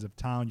sections of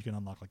town. You can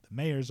unlock like the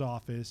mayor's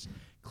office,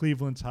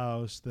 Cleveland's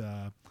house,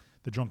 the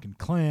Drunken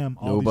Clam.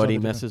 Nobody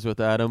messes with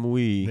Adam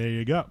Wee. There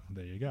you go.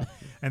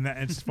 And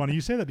it's funny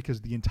you say that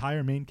because the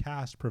entire main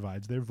cast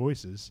provides their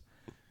voices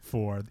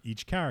for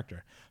each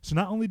character. So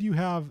not only do you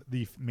have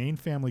the main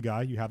Family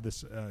Guy, you have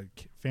this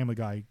Family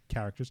Guy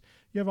characters,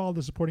 you have all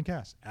the supporting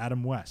cast.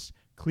 Adam West,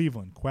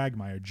 Cleveland,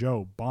 Quagmire,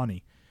 Joe,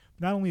 Bonnie.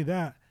 Not only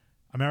that,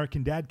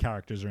 American Dad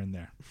characters are in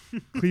there.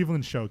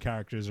 Cleveland Show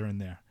characters are in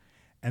there.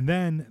 And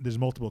then there's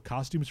multiple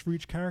costumes for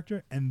each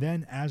character. And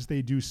then as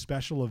they do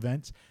special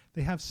events,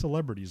 they have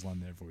celebrities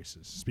lend their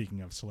voices.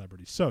 Speaking of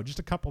celebrities. So just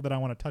a couple that I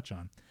want to touch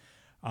on.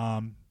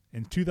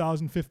 In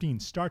 2015,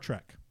 Star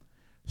Trek.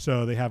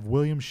 So they have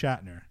William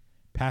Shatner,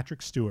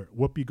 Patrick Stewart,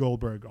 Whoopi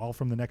Goldberg, all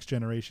from the Next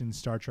Generation,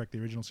 Star Trek, the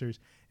original series,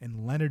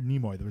 and Leonard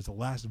Nimoy. There was the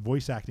last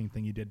voice acting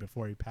thing he did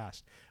before he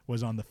passed,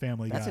 was on the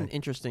Family Guy. That's an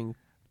interesting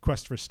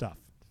Quest for Stuff.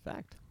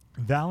 fact.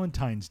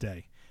 Valentine's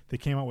Day, they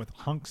came out with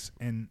hunks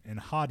and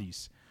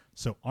hotties.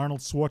 So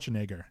Arnold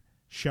Schwarzenegger,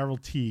 Cheryl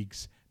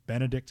Tiegs,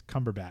 Benedict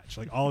Cumberbatch,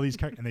 like all of these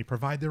characters, and they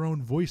provide their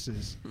own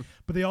voices.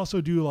 But they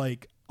also do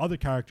like other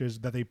characters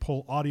that they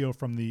pull audio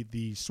from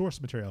the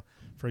source material.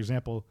 For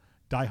example,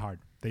 Die Hard.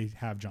 They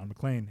have John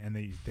McClane, and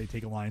they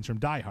take lines from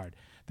Die Hard.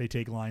 They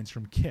take lines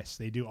from Kiss.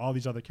 They do all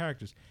these other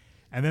characters.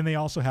 And then they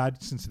also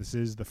had, since this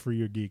is the Free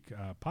Your Geek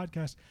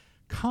podcast,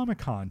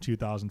 Comic-Con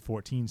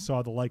 2014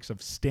 saw the likes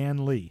of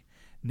Stan Lee,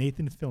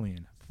 Nathan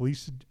Fillion,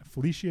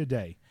 Felicia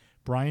Day,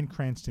 Bryan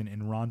Cranston,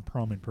 and Ron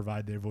Perlman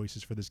provide their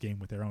voices for this game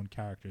with their own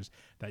characters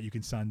that you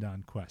can send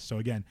on quests. So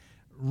again,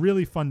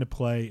 really fun to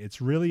play.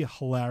 It's really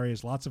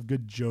hilarious. Lots of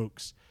good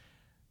jokes.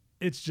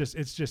 It's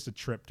just a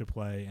trip to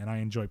play, and I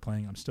enjoy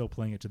playing. I'm still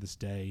playing it to this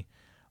day.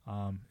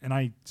 And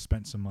I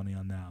spent some money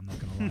on that. I'm not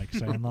going to lie,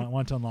 because I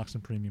want to unlock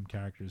some premium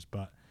characters.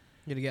 But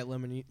You gonna get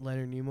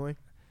Leonard Nimoy?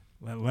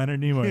 Leonard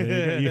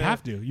Nimoy, you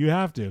have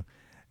to.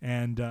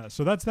 And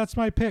so that's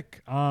my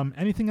pick.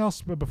 Anything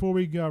else before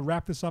we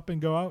wrap this up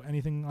and go out?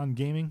 Anything on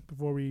gaming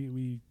before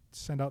we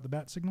send out the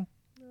bat signal?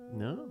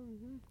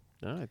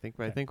 No, I think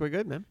we're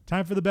good, man.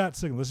 Time for the bat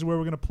signal. This is where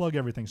we're going to plug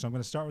everything. So I'm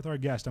going to start with our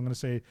guest. I'm going to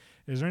say,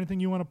 is there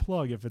anything you want to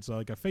plug? If it's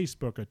like a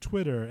Facebook, a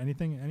Twitter,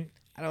 anything?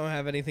 I don't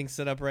have anything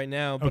set up right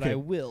now, but Okay. I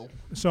will.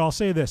 So I'll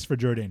say this for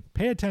Jordan.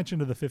 Pay attention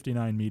to the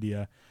 59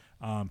 Media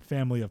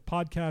family of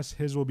podcasts.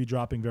 His will be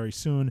dropping very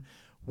soon.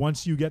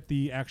 Once you get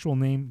the actual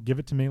name, give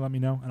it to me, let me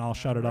know, and I'll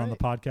shout it out on the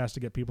podcast to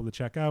get people to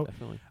check out.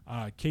 Definitely.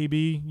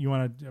 KB, you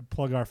want to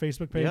plug our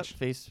Facebook page?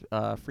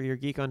 Yep, Free Your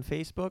Geek on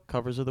Facebook,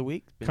 covers of the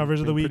week. Covers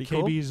of the week. pretty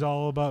cool. KB's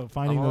all about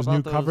finding All those about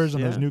new those, covers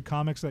and those yeah. new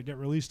comics that get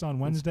released on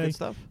Wednesday. Good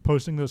stuff.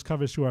 Posting those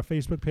covers to our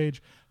Facebook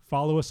page.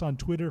 Follow us on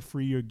Twitter,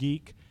 Free Your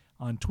Geek.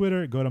 On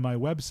Twitter, go to my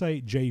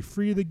website,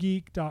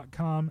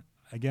 jfreethegeek.com.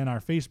 Again, our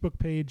Facebook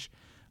page.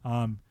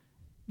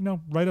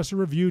 Write us a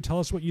review. Tell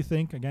us what you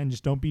think. Again,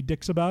 just don't be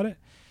dicks about it.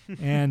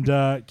 And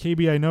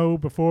KB, I know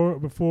before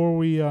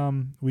we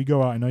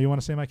go out, I know you want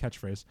to say my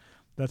catchphrase.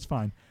 That's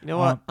fine. You know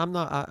what? I'm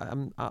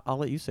not. I'll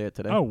let you say it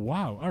today. Oh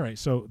wow! All right.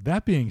 So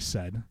that being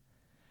said,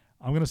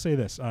 I'm going to say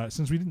this.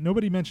 Since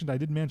nobody mentioned, I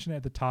did mention it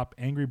at the top.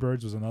 Angry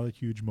Birds was another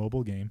huge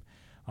mobile game.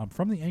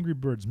 From the Angry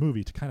Birds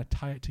movie, to kind of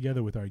tie it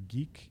together with our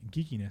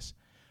geekiness,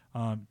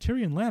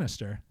 Tyrion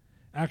Lannister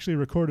actually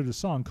recorded a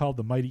song called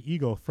 "The Mighty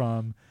Eagle"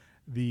 from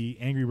the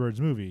Angry Birds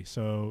movie.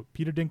 So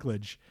Peter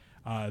Dinklage,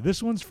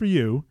 this one's for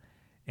you.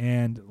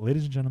 And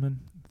ladies and gentlemen,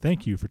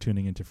 thank you for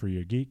tuning into Free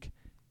Your Geek,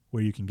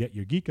 where you can get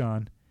your geek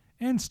on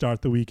and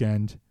start the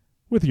weekend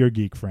with your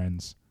geek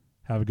friends.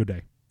 Have a good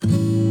day.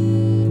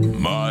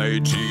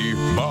 Mighty,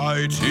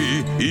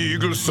 mighty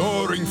eagle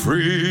soaring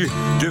free,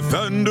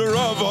 defender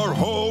of our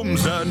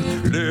homes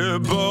and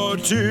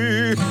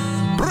liberty.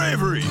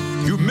 Bravery,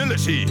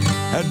 humility,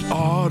 and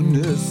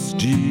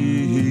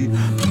honesty.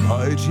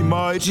 Mighty,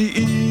 mighty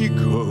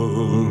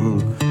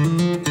eagle,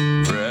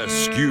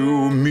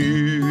 rescue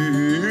me.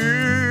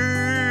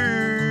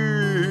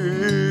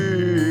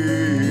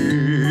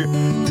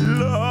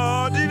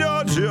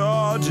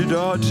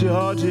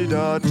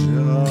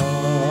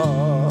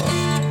 La-di-da-da-di-da-da-da-da.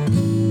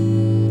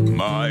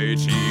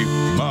 Mighty,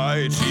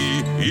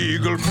 mighty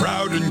eagle,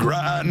 proud and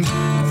grand,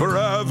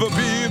 forever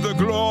be the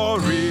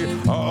glory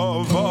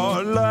of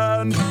our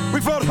land. We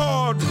fought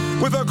hard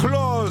with our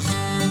claws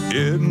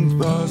in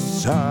the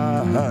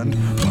sand.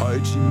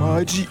 Mighty,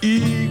 mighty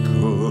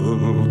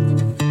eagle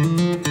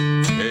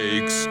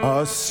takes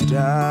a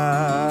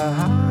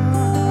stand.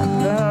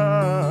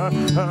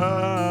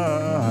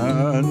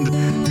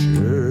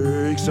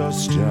 Takes a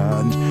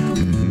stand.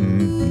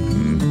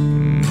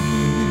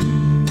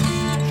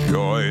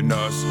 Join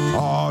us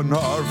on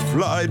our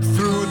flight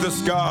through the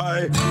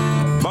sky.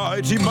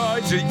 Mighty,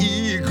 mighty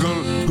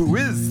eagle, who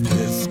is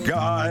this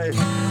guy?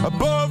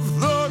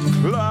 Above the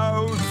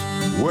clouds,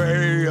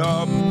 way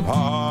up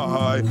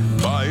high.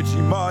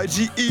 Mighty,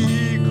 mighty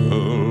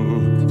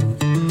eagle,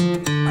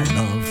 I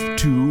love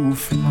to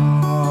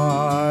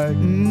fly.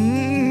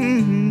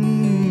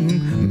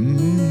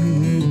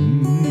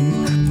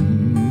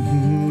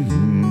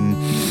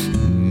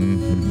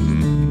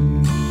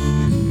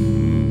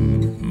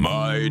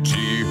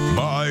 Mighty,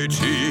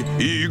 mighty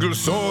eagle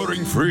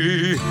soaring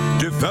free,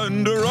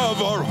 defender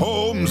of our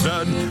homes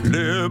and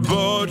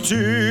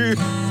liberty.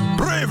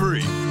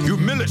 Bravery,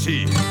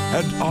 humility,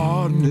 and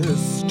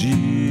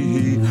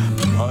honesty.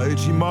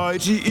 Mighty,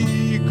 mighty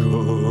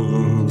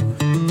eagle,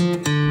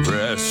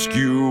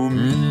 rescue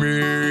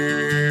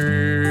me.